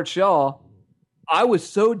Bernard Shaw, I was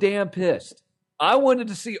so damn pissed. I wanted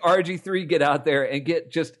to see RG3 get out there and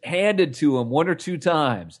get just handed to him 1 or 2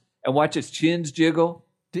 times and watch his chins jiggle.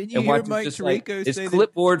 Didn't you hear Mike Tirico his say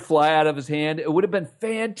clipboard fly out of his hand? It would have been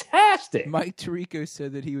fantastic. Mike Tirico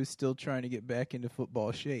said that he was still trying to get back into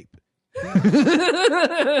football shape.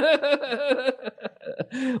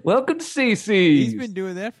 Welcome to CC. He's been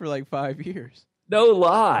doing that for like 5 years. No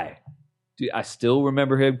lie. Dude, I still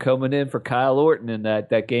remember him coming in for Kyle Orton in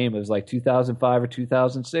that game. It was like 2005 or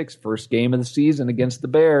 2006, first game of the season against the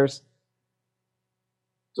Bears.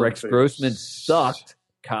 Rex Grossman sucked.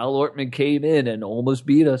 Kyle Ortman came in and almost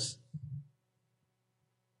beat us.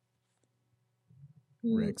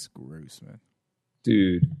 Rex Grossman.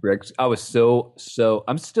 Dude, Rex, I was so,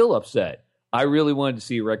 I'm still upset. I really wanted to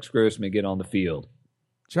see Rex Grossman get on the field.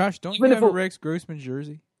 Josh, don't you have a Rex Grossman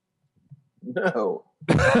jersey? No.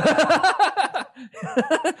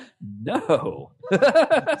 No. You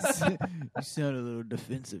sound a little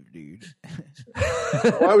defensive, dude.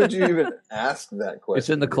 Why would you even ask that question? It's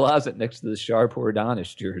in the closet next to the Sharp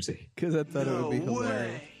Ordonis jersey. Because I thought it would be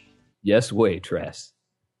hilarious. Yes, Tress.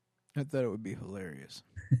 I thought it would be hilarious.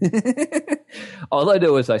 All I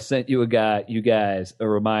know is I sent you guys a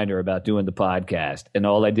reminder about doing the podcast, and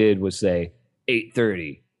all I did was say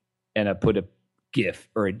 8:30, and I put a GIF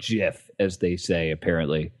or a GIF, as they say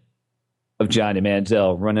apparently, of Johnny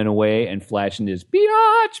Manziel running away and flashing his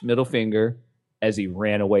biatch middle finger as he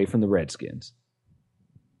ran away from the Redskins.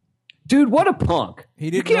 Dude, what a punk! He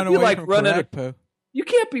didn't run away from Karakpo. You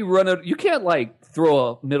can't be running. You can't like throw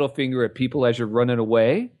a middle finger at people as you're running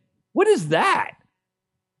away. What is that?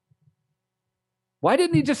 Why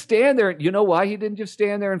didn't he just stand there? You know why he didn't just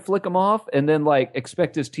stand there and flick him off and then like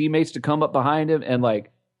expect his teammates to come up behind him and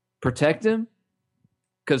like protect him?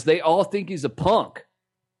 Because they all think he's a punk,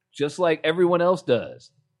 just like everyone else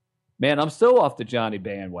does. Man, I'm so off the Johnny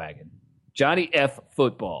bandwagon. Johnny F.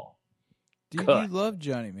 football. Dude, you love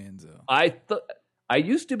Johnny Manziel. I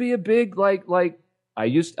used to be a big I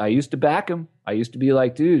used to back him. I used to be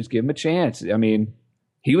like, dudes, give him a chance. I mean,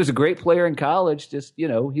 he was a great player in college. Just, he's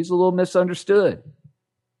a little misunderstood.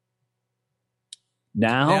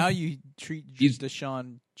 Now you treat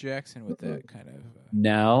Deshaun Jackson with that kind of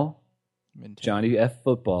now mentality. Johnny F.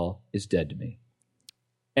 football is dead to me.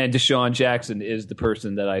 And Deshaun Jackson is the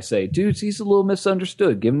person that I say, dudes, he's a little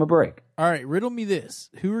misunderstood. Give him a break. All right, riddle me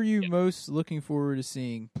this. Who are you most looking forward to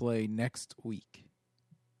seeing play next week?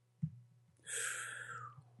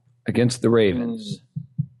 Against the Ravens.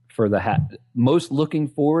 For the most looking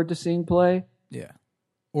forward to seeing play? Yeah.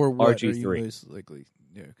 Or what RG3. are you most likely?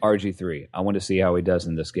 Yeah, okay. RG3. I want to see how he does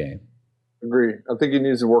in this game. Agree. I think he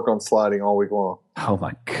needs to work on sliding all week long. Oh,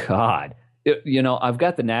 my God. I've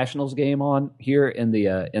got the Nationals game on here in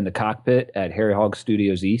the cockpit at Harry Hog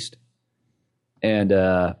Studios East. And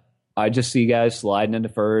I just see guys sliding into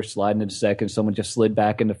first, sliding into second. Someone just slid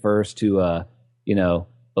back into first to,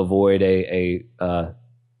 avoid a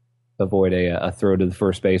throw to the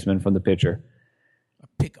first baseman from the pitcher.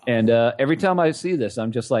 And every time I see this,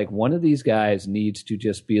 I'm just like, one of these guys needs to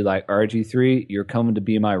just be like, RG3, you're coming to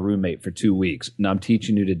be my roommate for 2 weeks, and I'm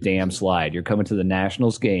teaching you to damn slide. You're coming to the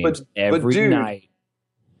Nationals games every night.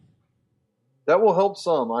 That will help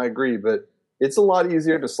some, I agree, but it's a lot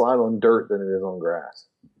easier to slide on dirt than it is on grass.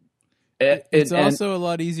 It's also a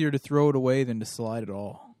lot easier to throw it away than to slide at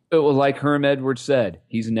all. Like Herm Edwards said,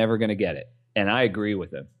 he's never going to get it. And I agree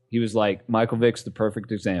with him. He was like, Michael Vick's the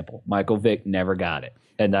perfect example. Michael Vick never got it.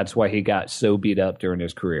 And that's why he got so beat up during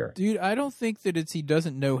his career. Dude, I don't think that he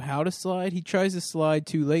doesn't know how to slide. He tries to slide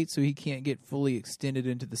too late so he can't get fully extended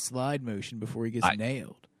into the slide motion before he gets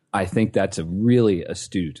nailed. I think that's a really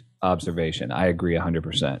astute observation. I agree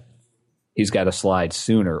 100%. He's got to slide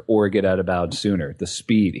sooner or get out of bounds sooner. The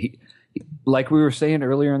speed, like we were saying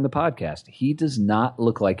earlier in the podcast, he does not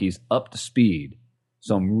look like he's up to speed.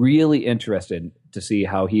 So I'm really interested to see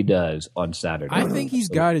how he does on Saturday. I think he's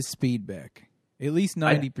got his speed back. At least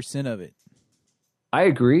 90% of it. I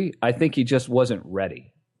agree. I think he just wasn't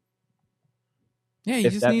ready. Yeah,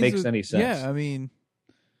 if that makes any sense. Yeah, I mean,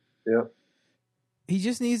 yeah, he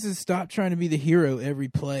just needs to stop trying to be the hero every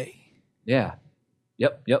play. Yeah.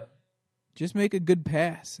 Yep. Just make a good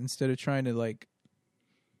pass instead of trying to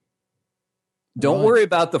Don't worry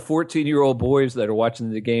about the 14-year-old boys that are watching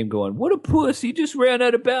the game going, what a puss. He just ran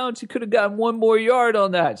out of bounds. He could have gotten one more yard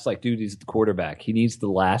on that. It's like, dude, he's the quarterback. He needs to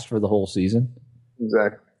last for the whole season.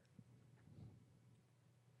 Exactly.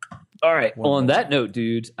 All right. On that note,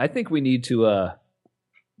 dudes, I think we need to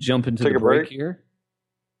jump into the break here.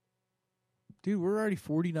 Dude, we're already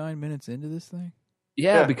 49 minutes into this thing?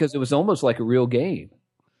 Yeah, because it was almost like a real game.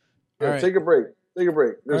 Yeah, right. Take a break.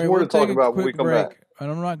 There's more to talk about when we come back.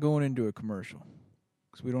 And I'm not going into a commercial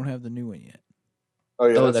because we don't have the new one yet. Oh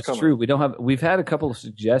yeah, that's true. We've had a couple of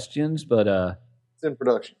suggestions, but it's in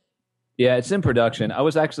production. Yeah, it's in production. I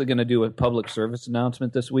was actually going to do a public service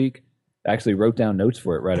announcement this week. I actually wrote down notes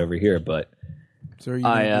for it right over here, but so are you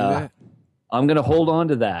going to do that? I'm going to hold on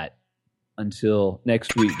to that until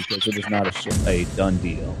next week because it is not a done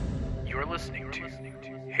deal. You're listening to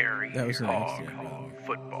Harry Hog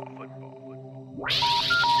Football.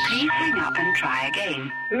 Please hang up and try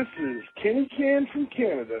again. This is Kenny Can from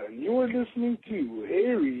Canada, and you're listening to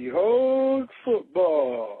Harry Hog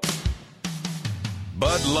Football.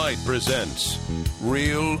 Bud Light presents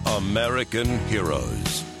Real American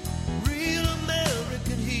Heroes. Real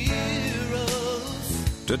American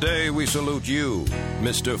Heroes. Today we salute you,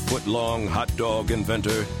 Mr. Footlong Hot Dog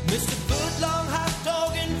Inventor. Mr. Footlong Hot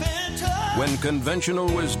Dog Inventor. When conventional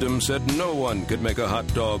wisdom said no one could make a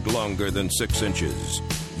hot dog longer than 6 inches,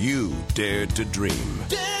 you dared to dream.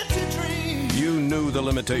 Dared to dream. You knew the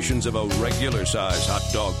limitations of a regular-size hot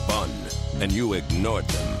dog bun, and you ignored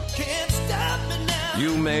them. Can't stop me now.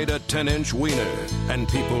 You made a 10-inch wiener, and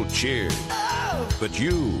people cheered. Oh. But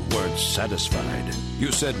you weren't satisfied.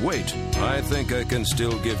 You said, wait, I think I can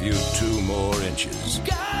still give you 2 more inches.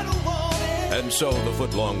 Gotta want it. And so the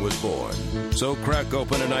footlong was born. So crack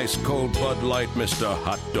open an ice-cold Bud Light, Mr.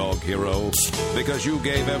 Hot Dog Hero, because you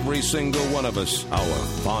gave every single one of us our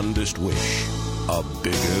fondest wish, a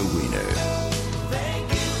bigger wiener.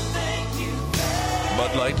 Thank you.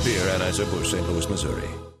 Bud Light Beer, Anheuser-Busch, St. Louis, Missouri.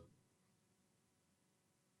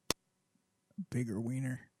 Bigger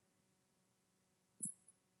wiener.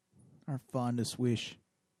 Our fondest wish.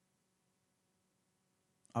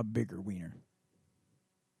 A bigger wiener.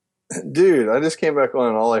 Dude, I just came back on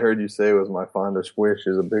and all I heard you say was my fondest wish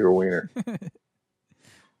is a bigger wiener.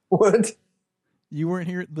 What? You weren't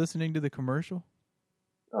here listening to the commercial?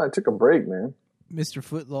 I took a break, man. Mr.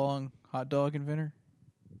 Footlong Hot Dog Inventor?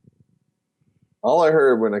 All I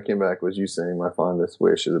heard when I came back was you saying my fondest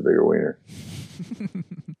wish is a bigger wiener.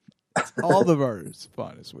 All the murders,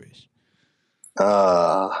 fondest wish.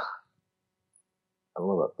 I don't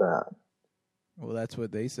know about that. Well, that's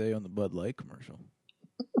what they say on the Bud Light commercial.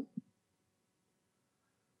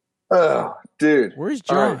 Oh, dude. Where's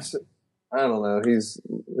John? Right, so, I don't know.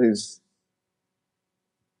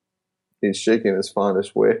 He's shaking his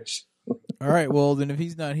fondest wish. All right, well, then if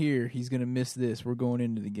he's not here, he's going to miss this. We're going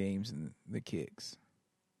into the games and the kicks.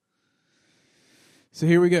 So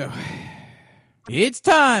here we go. It's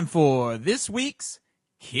time for this week's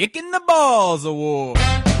Kicking the Balls Award.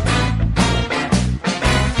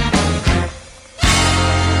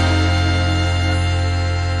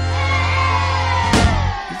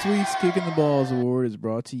 This week's Kicking the Balls Award is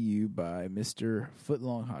brought to you by Mr.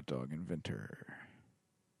 Footlong Hot Dog Inventor.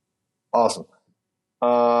 Awesome.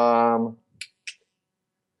 Go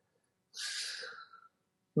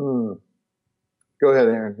ahead,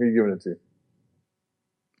 Aaron. Who are you giving it to?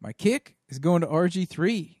 My kick is going to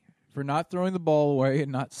RG3 for not throwing the ball away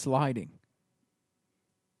and not sliding.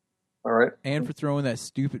 All right. And for throwing that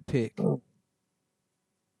stupid pick. All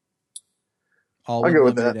I'll go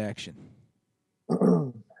with limited that. action.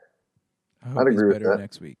 I'd agree with better that.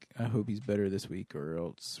 next week. I hope he's better this week, or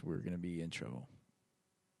else we're going to be in trouble.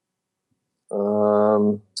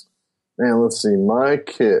 Man, let's see. My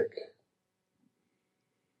kick.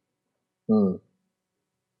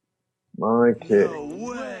 My kick. No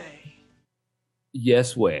way.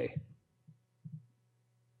 Yes way.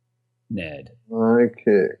 Ned. My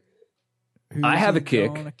kick. I have a Who's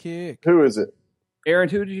kick. on a kick? Who is it? Aaron,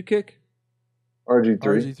 who did you kick? RG3.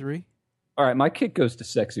 RG3? All right, my kick goes to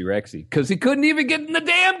Sexy Rexy because he couldn't even get in the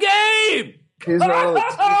damn game. He's not on the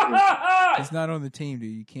team. He's not on the team,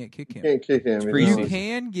 dude. You can't kick him. You can't kick him. Preseason. You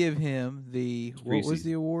can give him the, what was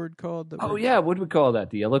the award called? Oh, yeah. What do we call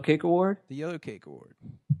that? The Yellow Cake Award? The Yellow Cake Award.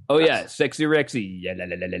 Oh, yeah. Sexy Rexy. Yellow.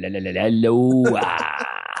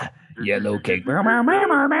 Yellow Cake. All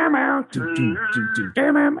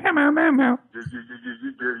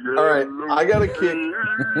right. I got a kick.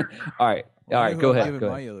 All right. Go ahead.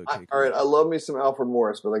 My Yellow Cake All right. I love me some Alfred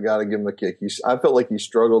Morris, but I got to give him a kick. I felt like he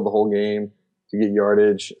struggled the whole game to get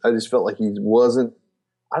yardage. I just felt like he wasn't.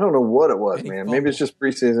 I don't know what it was, man. Maybe it's just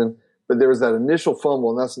preseason, but there was that initial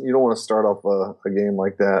fumble, and you don't want to start off a game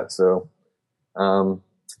like that. So,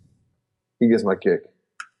 he gets my kick.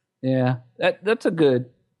 Yeah, that's a good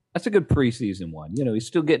preseason one. You know, he's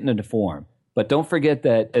still getting into form, but don't forget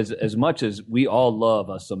that as much as we all love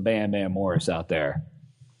us some Bam Morris out there,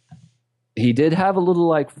 he did have a little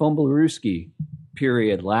like fumblerooski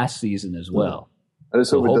period last season as well. I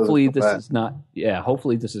just hope hopefully this is not. Yeah,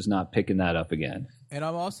 hopefully this is not picking that up again. And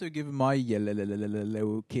I'm also giving my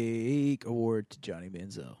Yellow Cake Award to Johnny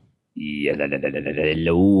Manziel. Yellow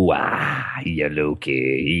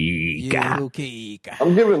cake. Yellow cake.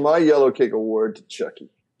 I'm giving my yellow cake award to Chucky.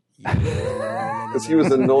 Because he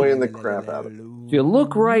was annoying the crap out of me. If you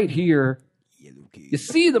look right here, you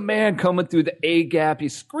see the man coming through the A gap.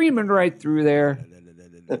 He's screaming right through there.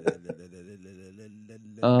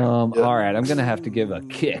 All right, I'm gonna have to give a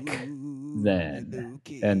kick then,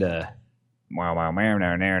 and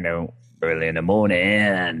early in the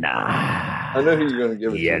morning. I know who you're gonna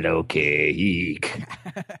give it yellow cake,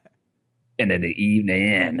 and in the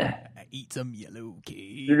evening, eat some yellow cake.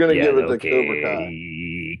 You're gonna give it to Cobra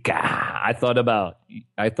Kai. I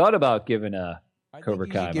thought about giving a Cobra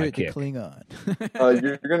Kai give my it kick. to Klingon.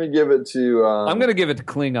 You're gonna give it to. I'm gonna give it to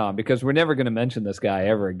Klingon because we're never gonna mention this guy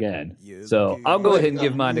ever again. So I'll go ahead and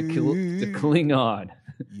give mine to Klingon.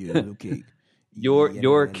 Yellow cake.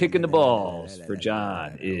 Your kicking the balls for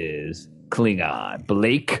John is Klingon.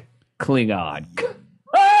 Blake Klingon.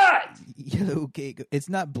 Yellow cake. It's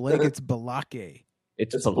not Blake. It's Balake.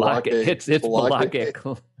 It's Balake. It's Balake.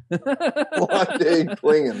 Balake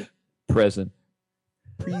Klingon. Present.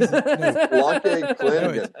 Balake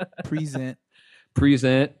Klingon. Present.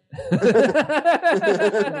 Present.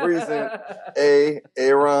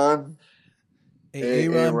 Aaron.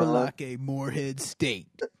 Aaron Balake, Moorhead State.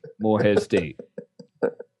 Moorhead State.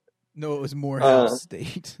 No, it was Morehouse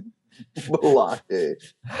State. Balake.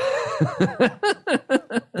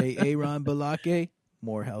 Aaron Balake,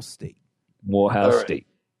 Morehouse State. Morehouse Right. State.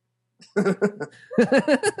 All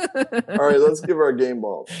right, let's give our game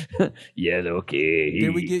balls. Yellow cake.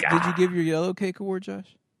 Did you give your yellow cake award,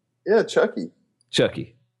 Josh? Yeah, Chucky.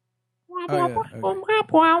 Oh,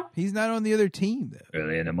 yeah. He's not on the other team, though.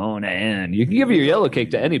 Early in the morning. You can give your yellow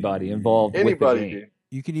cake to anybody involved with the game. Dude.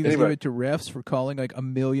 You can even give it to refs for calling like a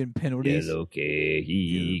million penalties. Yellow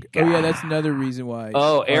cake. Oh, yeah, that's another reason why.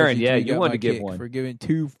 Oh, Aaron, RG3 yeah, you got wanted my to give kick one. for giving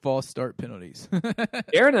 2 false start penalties.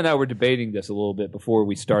 Aaron and I were debating this a little bit before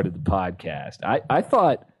we started the podcast. I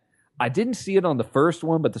thought I didn't see it on the first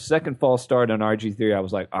one, but the second false start on RG3, I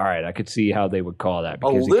was like, all right, I could see how they would call that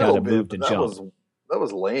because he kind of moved and jumped. That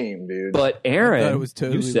was lame, dude. But Aaron, it was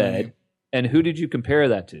totally you said, lame. And who did you compare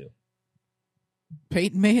that to?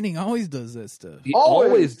 Peyton Manning always does that stuff. He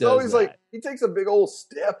always does always that. like he takes a big old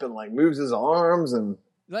step and like moves his arms and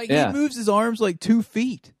He moves his arms like 2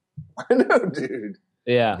 feet. I know, dude.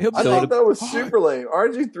 Yeah. I thought that was super lame.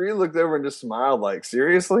 RG3 looked over and just smiled like,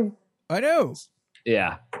 seriously? I know.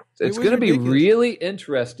 Yeah. It It's was going to be ridiculous. really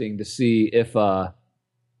interesting to see if How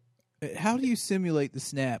do you simulate the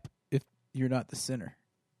snap if you're not the center?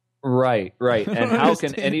 right. And don't how can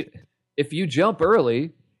understand. if you jump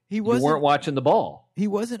early, you weren't watching the ball. He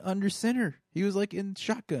wasn't under center. He was like in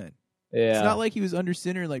shotgun. Yeah. It's not like he was under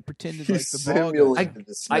center and like pretended He like the ball goes. simulated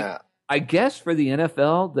the snap. I guess for the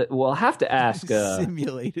NFL that we'll have to ask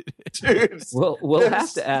Simulated. Dude, we'll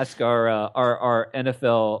have to ask our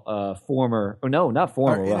NFL former not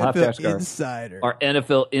former. We'll have to ask insider. our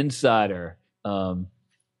NFL insider.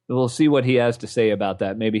 We'll see what he has to say about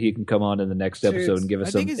that. Maybe he can come on in the next episode and give us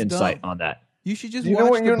I some think it's insight dumb. on that. You should just You know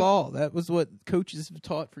watch what the you're- ball. That was what coaches have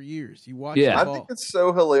taught for years. You watch Yeah. the I ball. think it's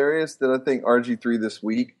so hilarious that I think RG3 this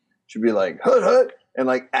week should be like, hut, and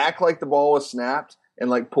like act like the ball was snapped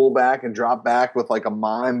and like pull back and drop back with like a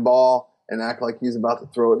mime ball and act like he's about to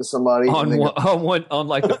throw it to somebody. On and then on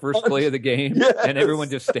like the first play of the game, Yes. and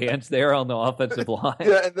everyone just stands there on the offensive line.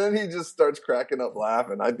 yeah, and then he just starts cracking up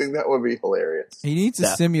laughing. I think that would be hilarious. He needs to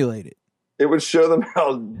simulate it. It would show them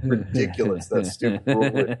how ridiculous that stupid rule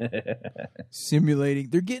is. Simulating.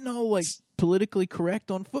 They're getting all like politically correct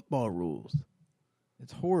on football rules.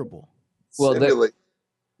 It's horrible. Well, Simulate.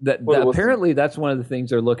 apparently that's one of the things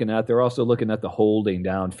they're looking at. They're also looking at the holding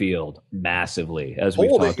downfield massively, as we've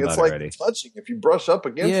Holding, talked about it's like already. touching. If you brush up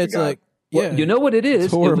against Yeah, the it's guy, like Well, you know what it is?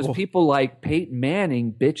 It's It was horrible. people like Peyton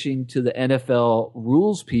Manning bitching to the NFL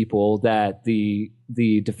rules people that the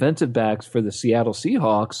defensive backs for the Seattle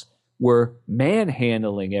Seahawks were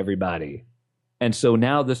manhandling everybody. And so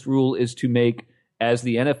now this rule is to make, as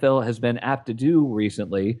the NFL has been apt to do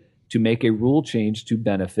recently, to make a rule change to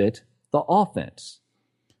benefit the offense.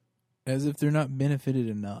 As if they're not benefited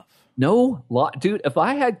enough. No, dude, if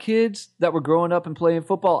I had kids that were growing up and playing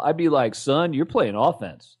football, I'd be like, son, you're playing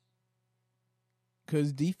offense.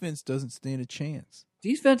 Because defense doesn't stand a chance.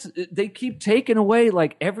 Defense, they keep taking away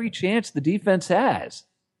like every chance the defense has.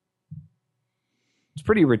 It's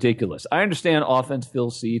pretty ridiculous. I understand offense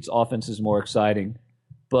fills seats. Offense is more exciting.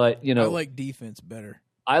 But, you know. I like defense better.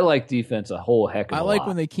 I like defense a whole heck of a lot. I like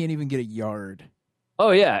when they can't even get a yard.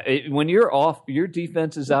 Oh, yeah. When you're off, your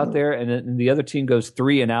defense is out there and the other team goes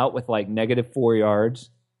 3 and out with like -4 yards.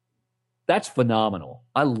 That's phenomenal.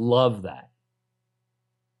 I love that.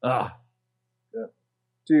 Ah, Yeah.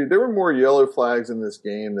 Dude, there were more yellow flags in this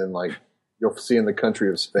game than like you'll see in the country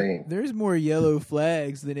of Spain. There's more yellow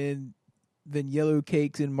flags than yellow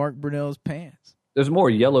cakes in Mark Brunell's pants. there's more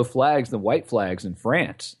yellow flags than white flags in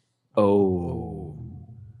France. Oh.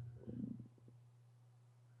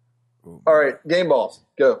 All right, game balls,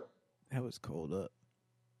 go. That was cold up.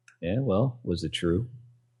 Yeah, well, was it true?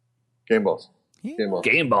 Game balls. Yeah. Game balls.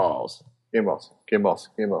 Game balls. Game balls. Game balls.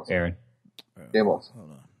 Game balls. Aaron. Game balls.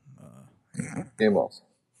 Hold on. Game balls.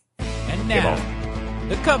 And now,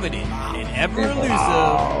 the coveted and ever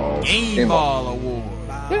elusive Game Ball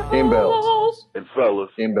Award. Game bells. And fellas,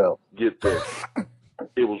 Game bell. get this.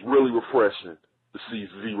 It was really refreshing to see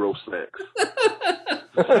 0 sacks.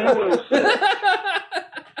 0 sacks.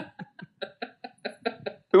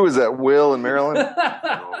 Who is that? Will in Maryland? You know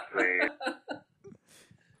what I'm saying?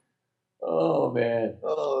 Oh, man.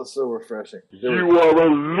 Oh, that's so refreshing. You are a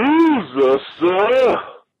loser, sir.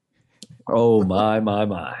 Oh, my.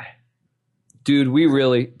 Dudes,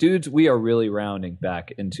 we are really rounding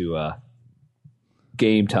back into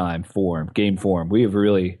game form. We have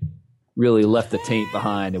really, really left the taint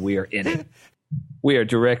behind, and we are in it. We are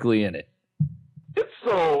directly in it. It's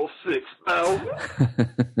all 6,000.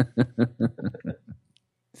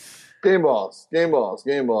 Game balls. Game balls.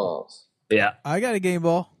 Game balls. Yeah. I got a game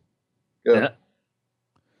ball. Go. Yeah.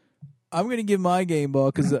 I'm going to give my game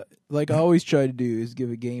ball because, like I always try to do, is give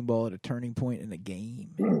a game ball at a turning point in a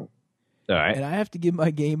game. All right. And I have to give my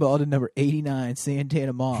game ball to number 89,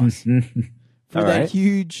 Santana Moss. All For that right.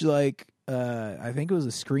 huge, like, I think it was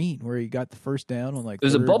a screen where he got the first down on like It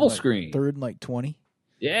was a third bubble and, like, screen. third and like 20.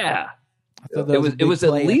 Yeah. I thought that It was a big at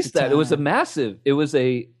play least the that. It was a time. massive. It was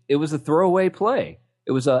a throwaway play.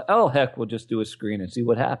 It was heck, we'll just do a screen and see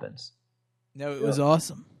what happens. No, it was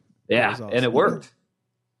awesome. Yeah, was awesome. and it worked.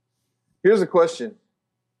 Here's a question.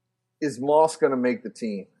 Is Moss going to make the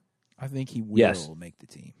team? I think he will Yes. make the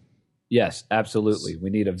team. Yes, absolutely. We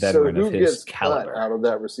need a So veteran who of his gets caliber. cut out of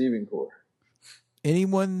that receiving core? Any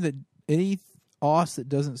Oss that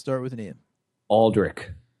doesn't start with an M. Aldrich.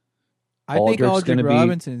 I think Aldrich's Aldrich gonna be-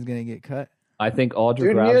 Robinson is going to get cut. I think Aldrich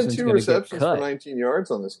Dude, he had Robinson's 2 going to get receptions for cut. 19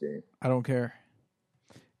 yards on this game. I don't care.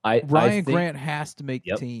 I Ryan think Grant has to make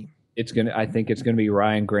Yep. the team. I think it's going to be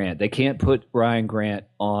Ryan Grant. They can't put Ryan Grant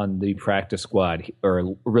on the practice squad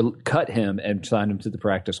or cut him and sign him to the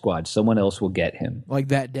practice squad. Someone else will get him. Like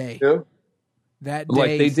that day. Yeah. That day. Like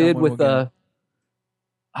they did someone with will get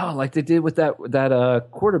him. like they did with that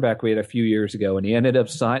quarterback we had a few years ago, and he ended up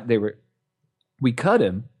we cut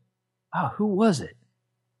him. Oh, who was it?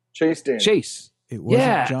 Chase Daniel. Chase. It wasn't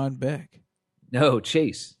Yeah. John Beck. No,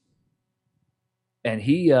 Chase. And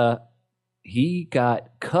he got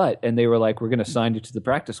cut, and they were like, "We're going to sign you to the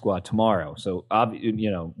practice squad tomorrow." So,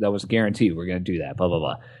 that was guaranteed. We're going to do that. Blah blah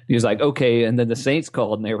blah. He was like, "Okay," and then the Saints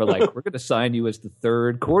called, and they were like, "We're going to sign you as the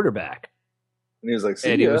third quarterback." And he was like,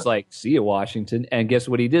 see And ya. he was like, "See you, Washington." And guess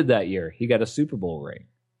what he did that year? He got a Super Bowl ring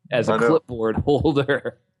as a I know. clipboard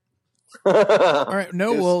holder. All right.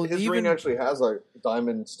 No, well, his even ring actually has a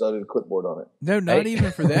diamond-studded clipboard on it. no, not Hey.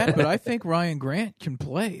 even for that. But I think Ryan Grant can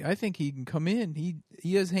play. I think he can come in.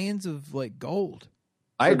 He has hands of like gold.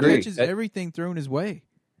 I He agree. catches everything thrown his way.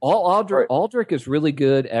 Aldrich is really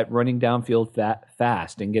good at running downfield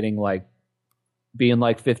fast and getting being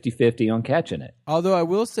 50-50 on catching it. Although I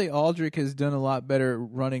will say Aldrich has done a lot better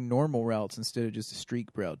running normal routes instead of just a streak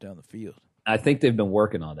route down the field. I think they've been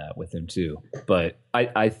working on that with him too. But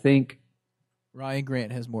I think, Ryan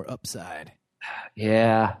Grant has more upside.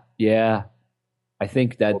 yeah. I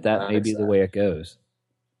think that may be the way it goes.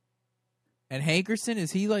 And Hankerson,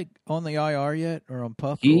 is he on the IR yet or on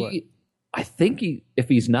PUP? or what? I think if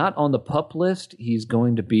he's not on the PUP list, he's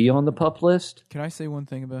going to be on the PUP list. Can I say one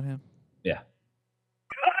thing about him? Yeah.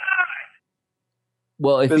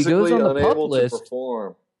 Well, if he Physically goes on the PUP unable to list,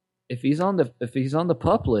 perform. if he's on the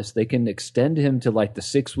PUP list, they can extend him to the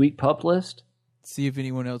 6-week PUP list See if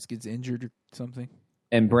anyone else gets injured or something.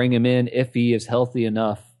 and bring him in if he is healthy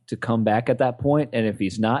enough to come back at that point. And if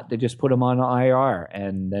he's not, they just put him on IR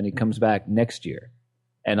and then he comes back next year.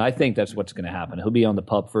 And I think that's what's going to happen. He'll be on the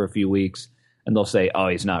PUP for a few weeks and they'll say, "Oh,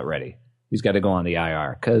 he's not ready. He's got to go on the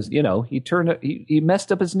IR." Because, he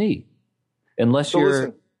messed up his knee. Unless So you're...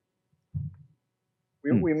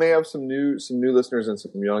 listen, we may have some new listeners and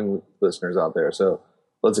some young listeners out there. So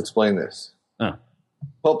let's explain this.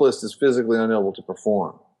 PUP list is physically unable to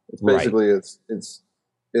perform. It's basically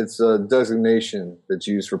it's a designation that's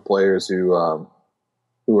used for players who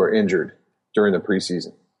are injured during the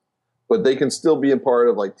preseason, but they can still be a part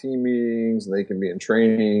of team meetings and they can be in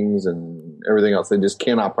trainings and everything else. They just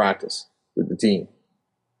cannot practice with the team.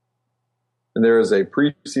 And there is a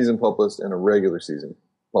preseason PUP list and a regular season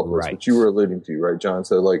pup list, which you were alluding to, right, John?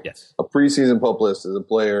 So, like, a preseason pup list is a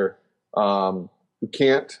player who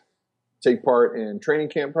can't take part in training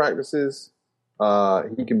camp practices.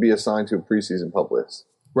 He can be assigned to a preseason pup list.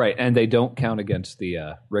 Right, and they don't count against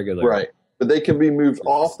the regular. Right, but they can be moved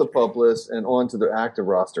off the pup list and onto the active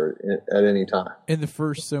roster at any time. In the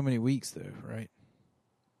first so many weeks, though, right?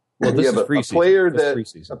 Well, this is but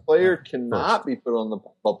preseason. A player cannot be put on the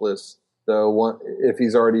pup list though if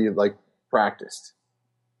he's already like practiced.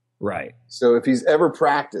 Right. So if he's ever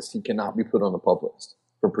practiced, he cannot be put on the pup list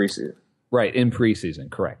for preseason. Right, in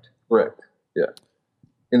preseason, correct. Correct. Yeah.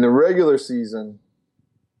 In the regular season,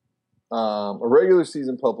 a regular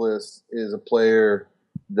season pup list is a player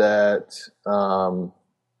that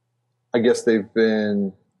I guess they've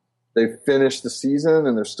finished the season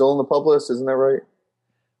and they're still in the pup list. Isn't that right?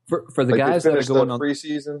 For the guys that are going on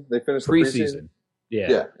preseason, they finished the preseason.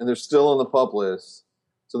 Yeah, and they're still in the pup list,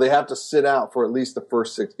 so they have to sit out for at least the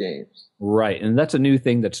first 6 games. Right, and that's a new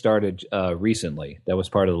thing that started recently. That was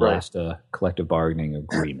part of the last collective bargaining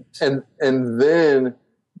agreement. And then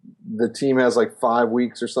the team has like 5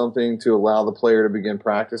 weeks or something to allow the player to begin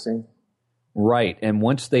practicing. Right, and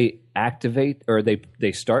once they activate or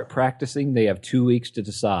they start practicing, they have 2 weeks to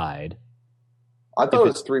decide. I thought it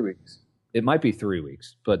was 3 weeks. It might be 3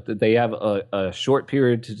 weeks, but they have a short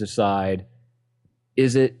period to decide.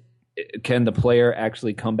 Can the player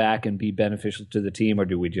actually come back and be beneficial to the team, or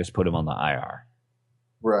do we just put him on the IR?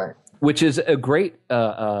 Right. Which is a great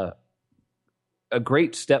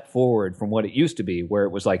step forward from what it used to be, where it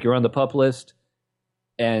was like you're on the pup list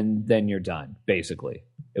and then you're done. Basically,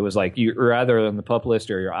 it was like you're either on the pup list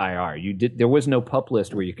or you're IR. There was no pup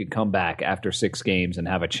list where you could come back after 6 games and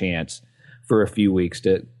have a chance for a few weeks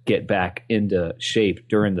to get back into shape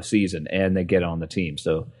during the season and then get on the team.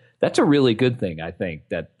 So that's a really good thing, I think,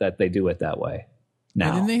 that they do it that way now.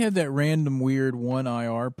 And then they have that random weird one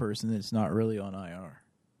IR person that's not really on IR.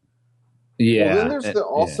 Yeah. Well, then there's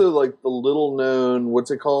also like the little known,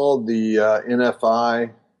 what's it called? The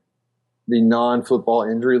NFI, the non-football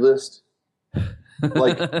injury list.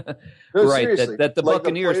 Like, no, right, seriously. that the Like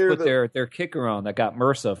Buccaneers put their kicker on that got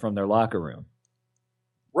MRSA from their locker room.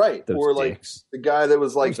 Right. Those or dicks. like the guy that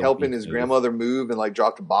was like Those are helping weak his moves. grandmother move and like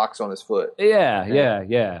dropped a box on his foot. Yeah.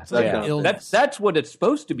 Kind of That's what it's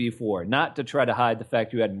supposed to be for, not to try to hide the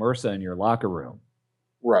fact you had MRSA in your locker room.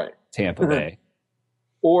 Right. Tampa Bay.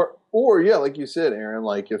 Or yeah, like you said, Aaron,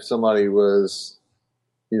 like if somebody was,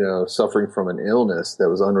 suffering from an illness that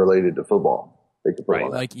was unrelated to football, they could put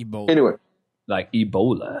on that. Like Ebola. Anyway. Like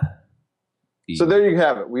Ebola. So there you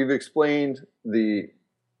have it. We've explained the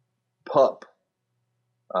pup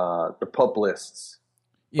lists.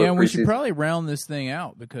 Yeah, and we should probably round this thing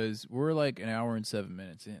out because we're like an hour and 7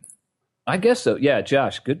 minutes in. I guess so. Yeah,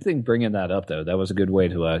 Josh, good thing bringing that up, though. That was a good way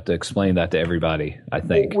to explain that to everybody, I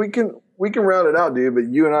think. Well, we can round it out, dude, but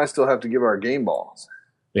you and I still have to give our game balls.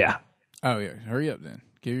 Yeah. Oh, yeah. Hurry up, then.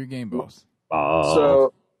 Give your game balls.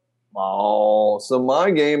 So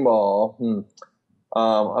my game ball,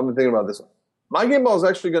 I've been thinking about this one. My game ball is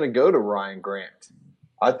actually going to go to Ryan Grant.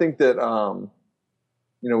 I think that,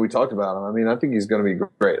 we talked about him. I mean, I think he's going to be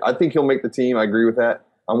great. I think he'll make the team. I agree with that.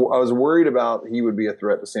 I was worried about he would be a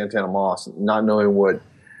threat to Santana Moss, not knowing what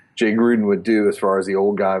Jay Gruden would do as far as the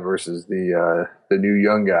old guy versus the new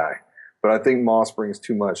young guy. But I think Moss brings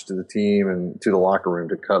too much to the team and to the locker room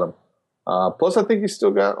to cut him. Plus, I think he's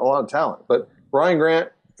still got a lot of talent. But Ryan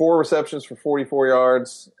Grant, 4 receptions for 44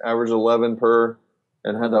 yards, averaged 11 per,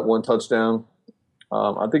 and had that 1 touchdown.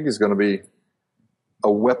 I think he's going to be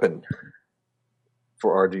a weapon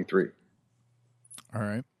for RG3. All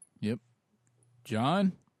right. Yep.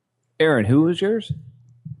 John? Aaron, who was yours?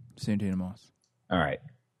 Santana Moss. All right.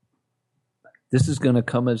 This is going to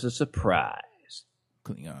come as a surprise.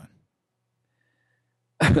 Klingon.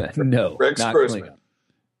 No, Rex not Grossman. Klingon.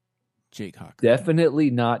 Jake Hawker. Definitely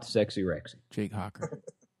not Sexy Rexy. Jake Hawker.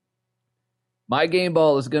 My game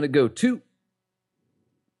ball is going to go to.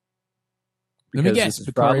 Let me guess. This is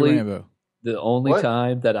Bakari probably Rambo. the only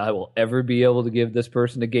time that I will ever be able to give this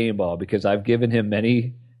person a game ball because I've given him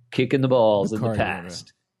many kicking the balls in the Bakari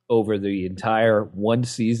past over the entire 1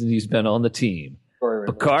 season he's been on the team.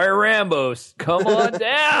 Bakari Rambos, come on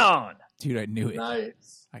down. Dude, I knew it.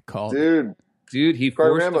 Nice. I called it. Dude, he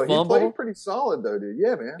Bakari forced Rambo, the fumble. he played pretty solid though, dude.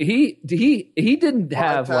 Yeah, man. He didn't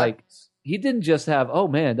have tackles. he didn't just have, oh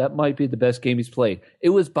man, that might be the best game he's played. It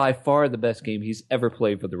was by far the best game he's ever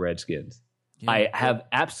played for the Redskins. Yeah. I have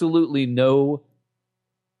absolutely no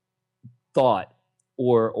thought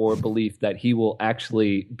or belief that he will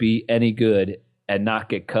actually be any good and not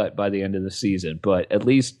get cut by the end of the season. But at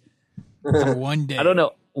least For one day. I don't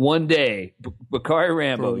know. One day. Bakari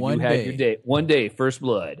Rambo, For one you had day. your day. One day, first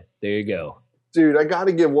blood. There you go. Dude, I got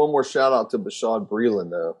to give one more shout out to Bashaud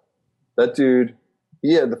Breeland though. That dude,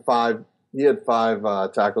 he had five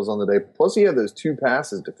tackles on the day. Plus, he had those 2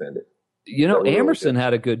 passes defended. You know, That was Amerson really good.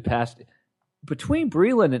 had a good pass. Between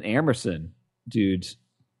Breeland and Amerson, dudes,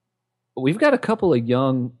 we've got a couple of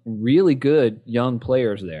young, really good young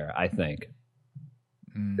players there, I think.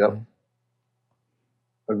 Yep.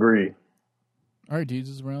 Agree. All right, dudes,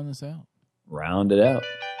 let's round this out. Round it out.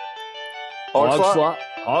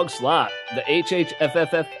 Hog Slot. The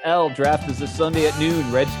HHFFFL draft is this Sunday at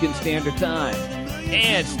noon, Redskin Standard Time.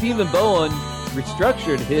 And Stephen Bowen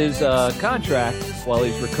restructured his contract while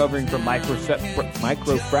he's recovering from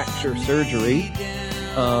microfracture surgery.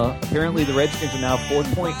 Apparently, the Redskins are now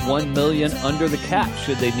 $4.1 million under the cap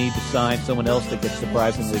should they need to sign someone else that gets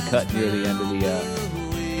surprisingly cut near the end of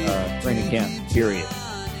the training camp period.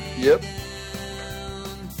 Yep.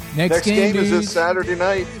 Next game is dudes. this Saturday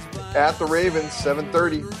night at the Ravens,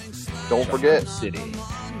 7:30. Don't forget. City.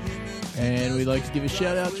 And we'd like to give a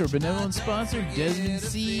shout out to our benevolent sponsor, Desmond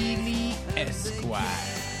C. Lee Esquire.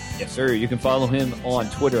 Yes, sir. You can follow him on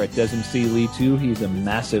Twitter at Desmond C. Lee, too. He's a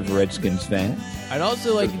massive Redskins fan. I'd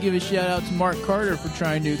also like to give a shout out to Mark Carter for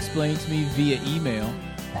trying to explain to me via email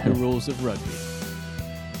the rules of rugby.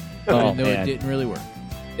 Even though it didn't really work.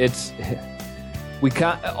 I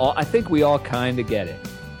think we all kind of get it.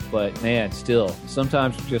 But, man, still,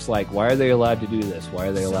 sometimes we're just like, why are they allowed to do this? Why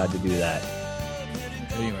are they allowed to do that?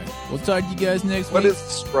 Anyway, we'll talk to you guys next What week. is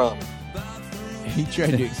scrum? He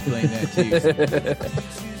tried to explain that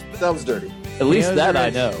too. Sounds dirty. At least Hail that to the I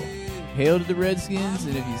know. Hail to the Redskins,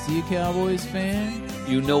 and if you see a Cowboys fan,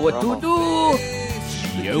 You know what to do.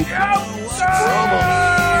 yo. Keep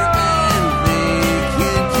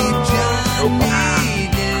Johnny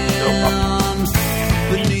down.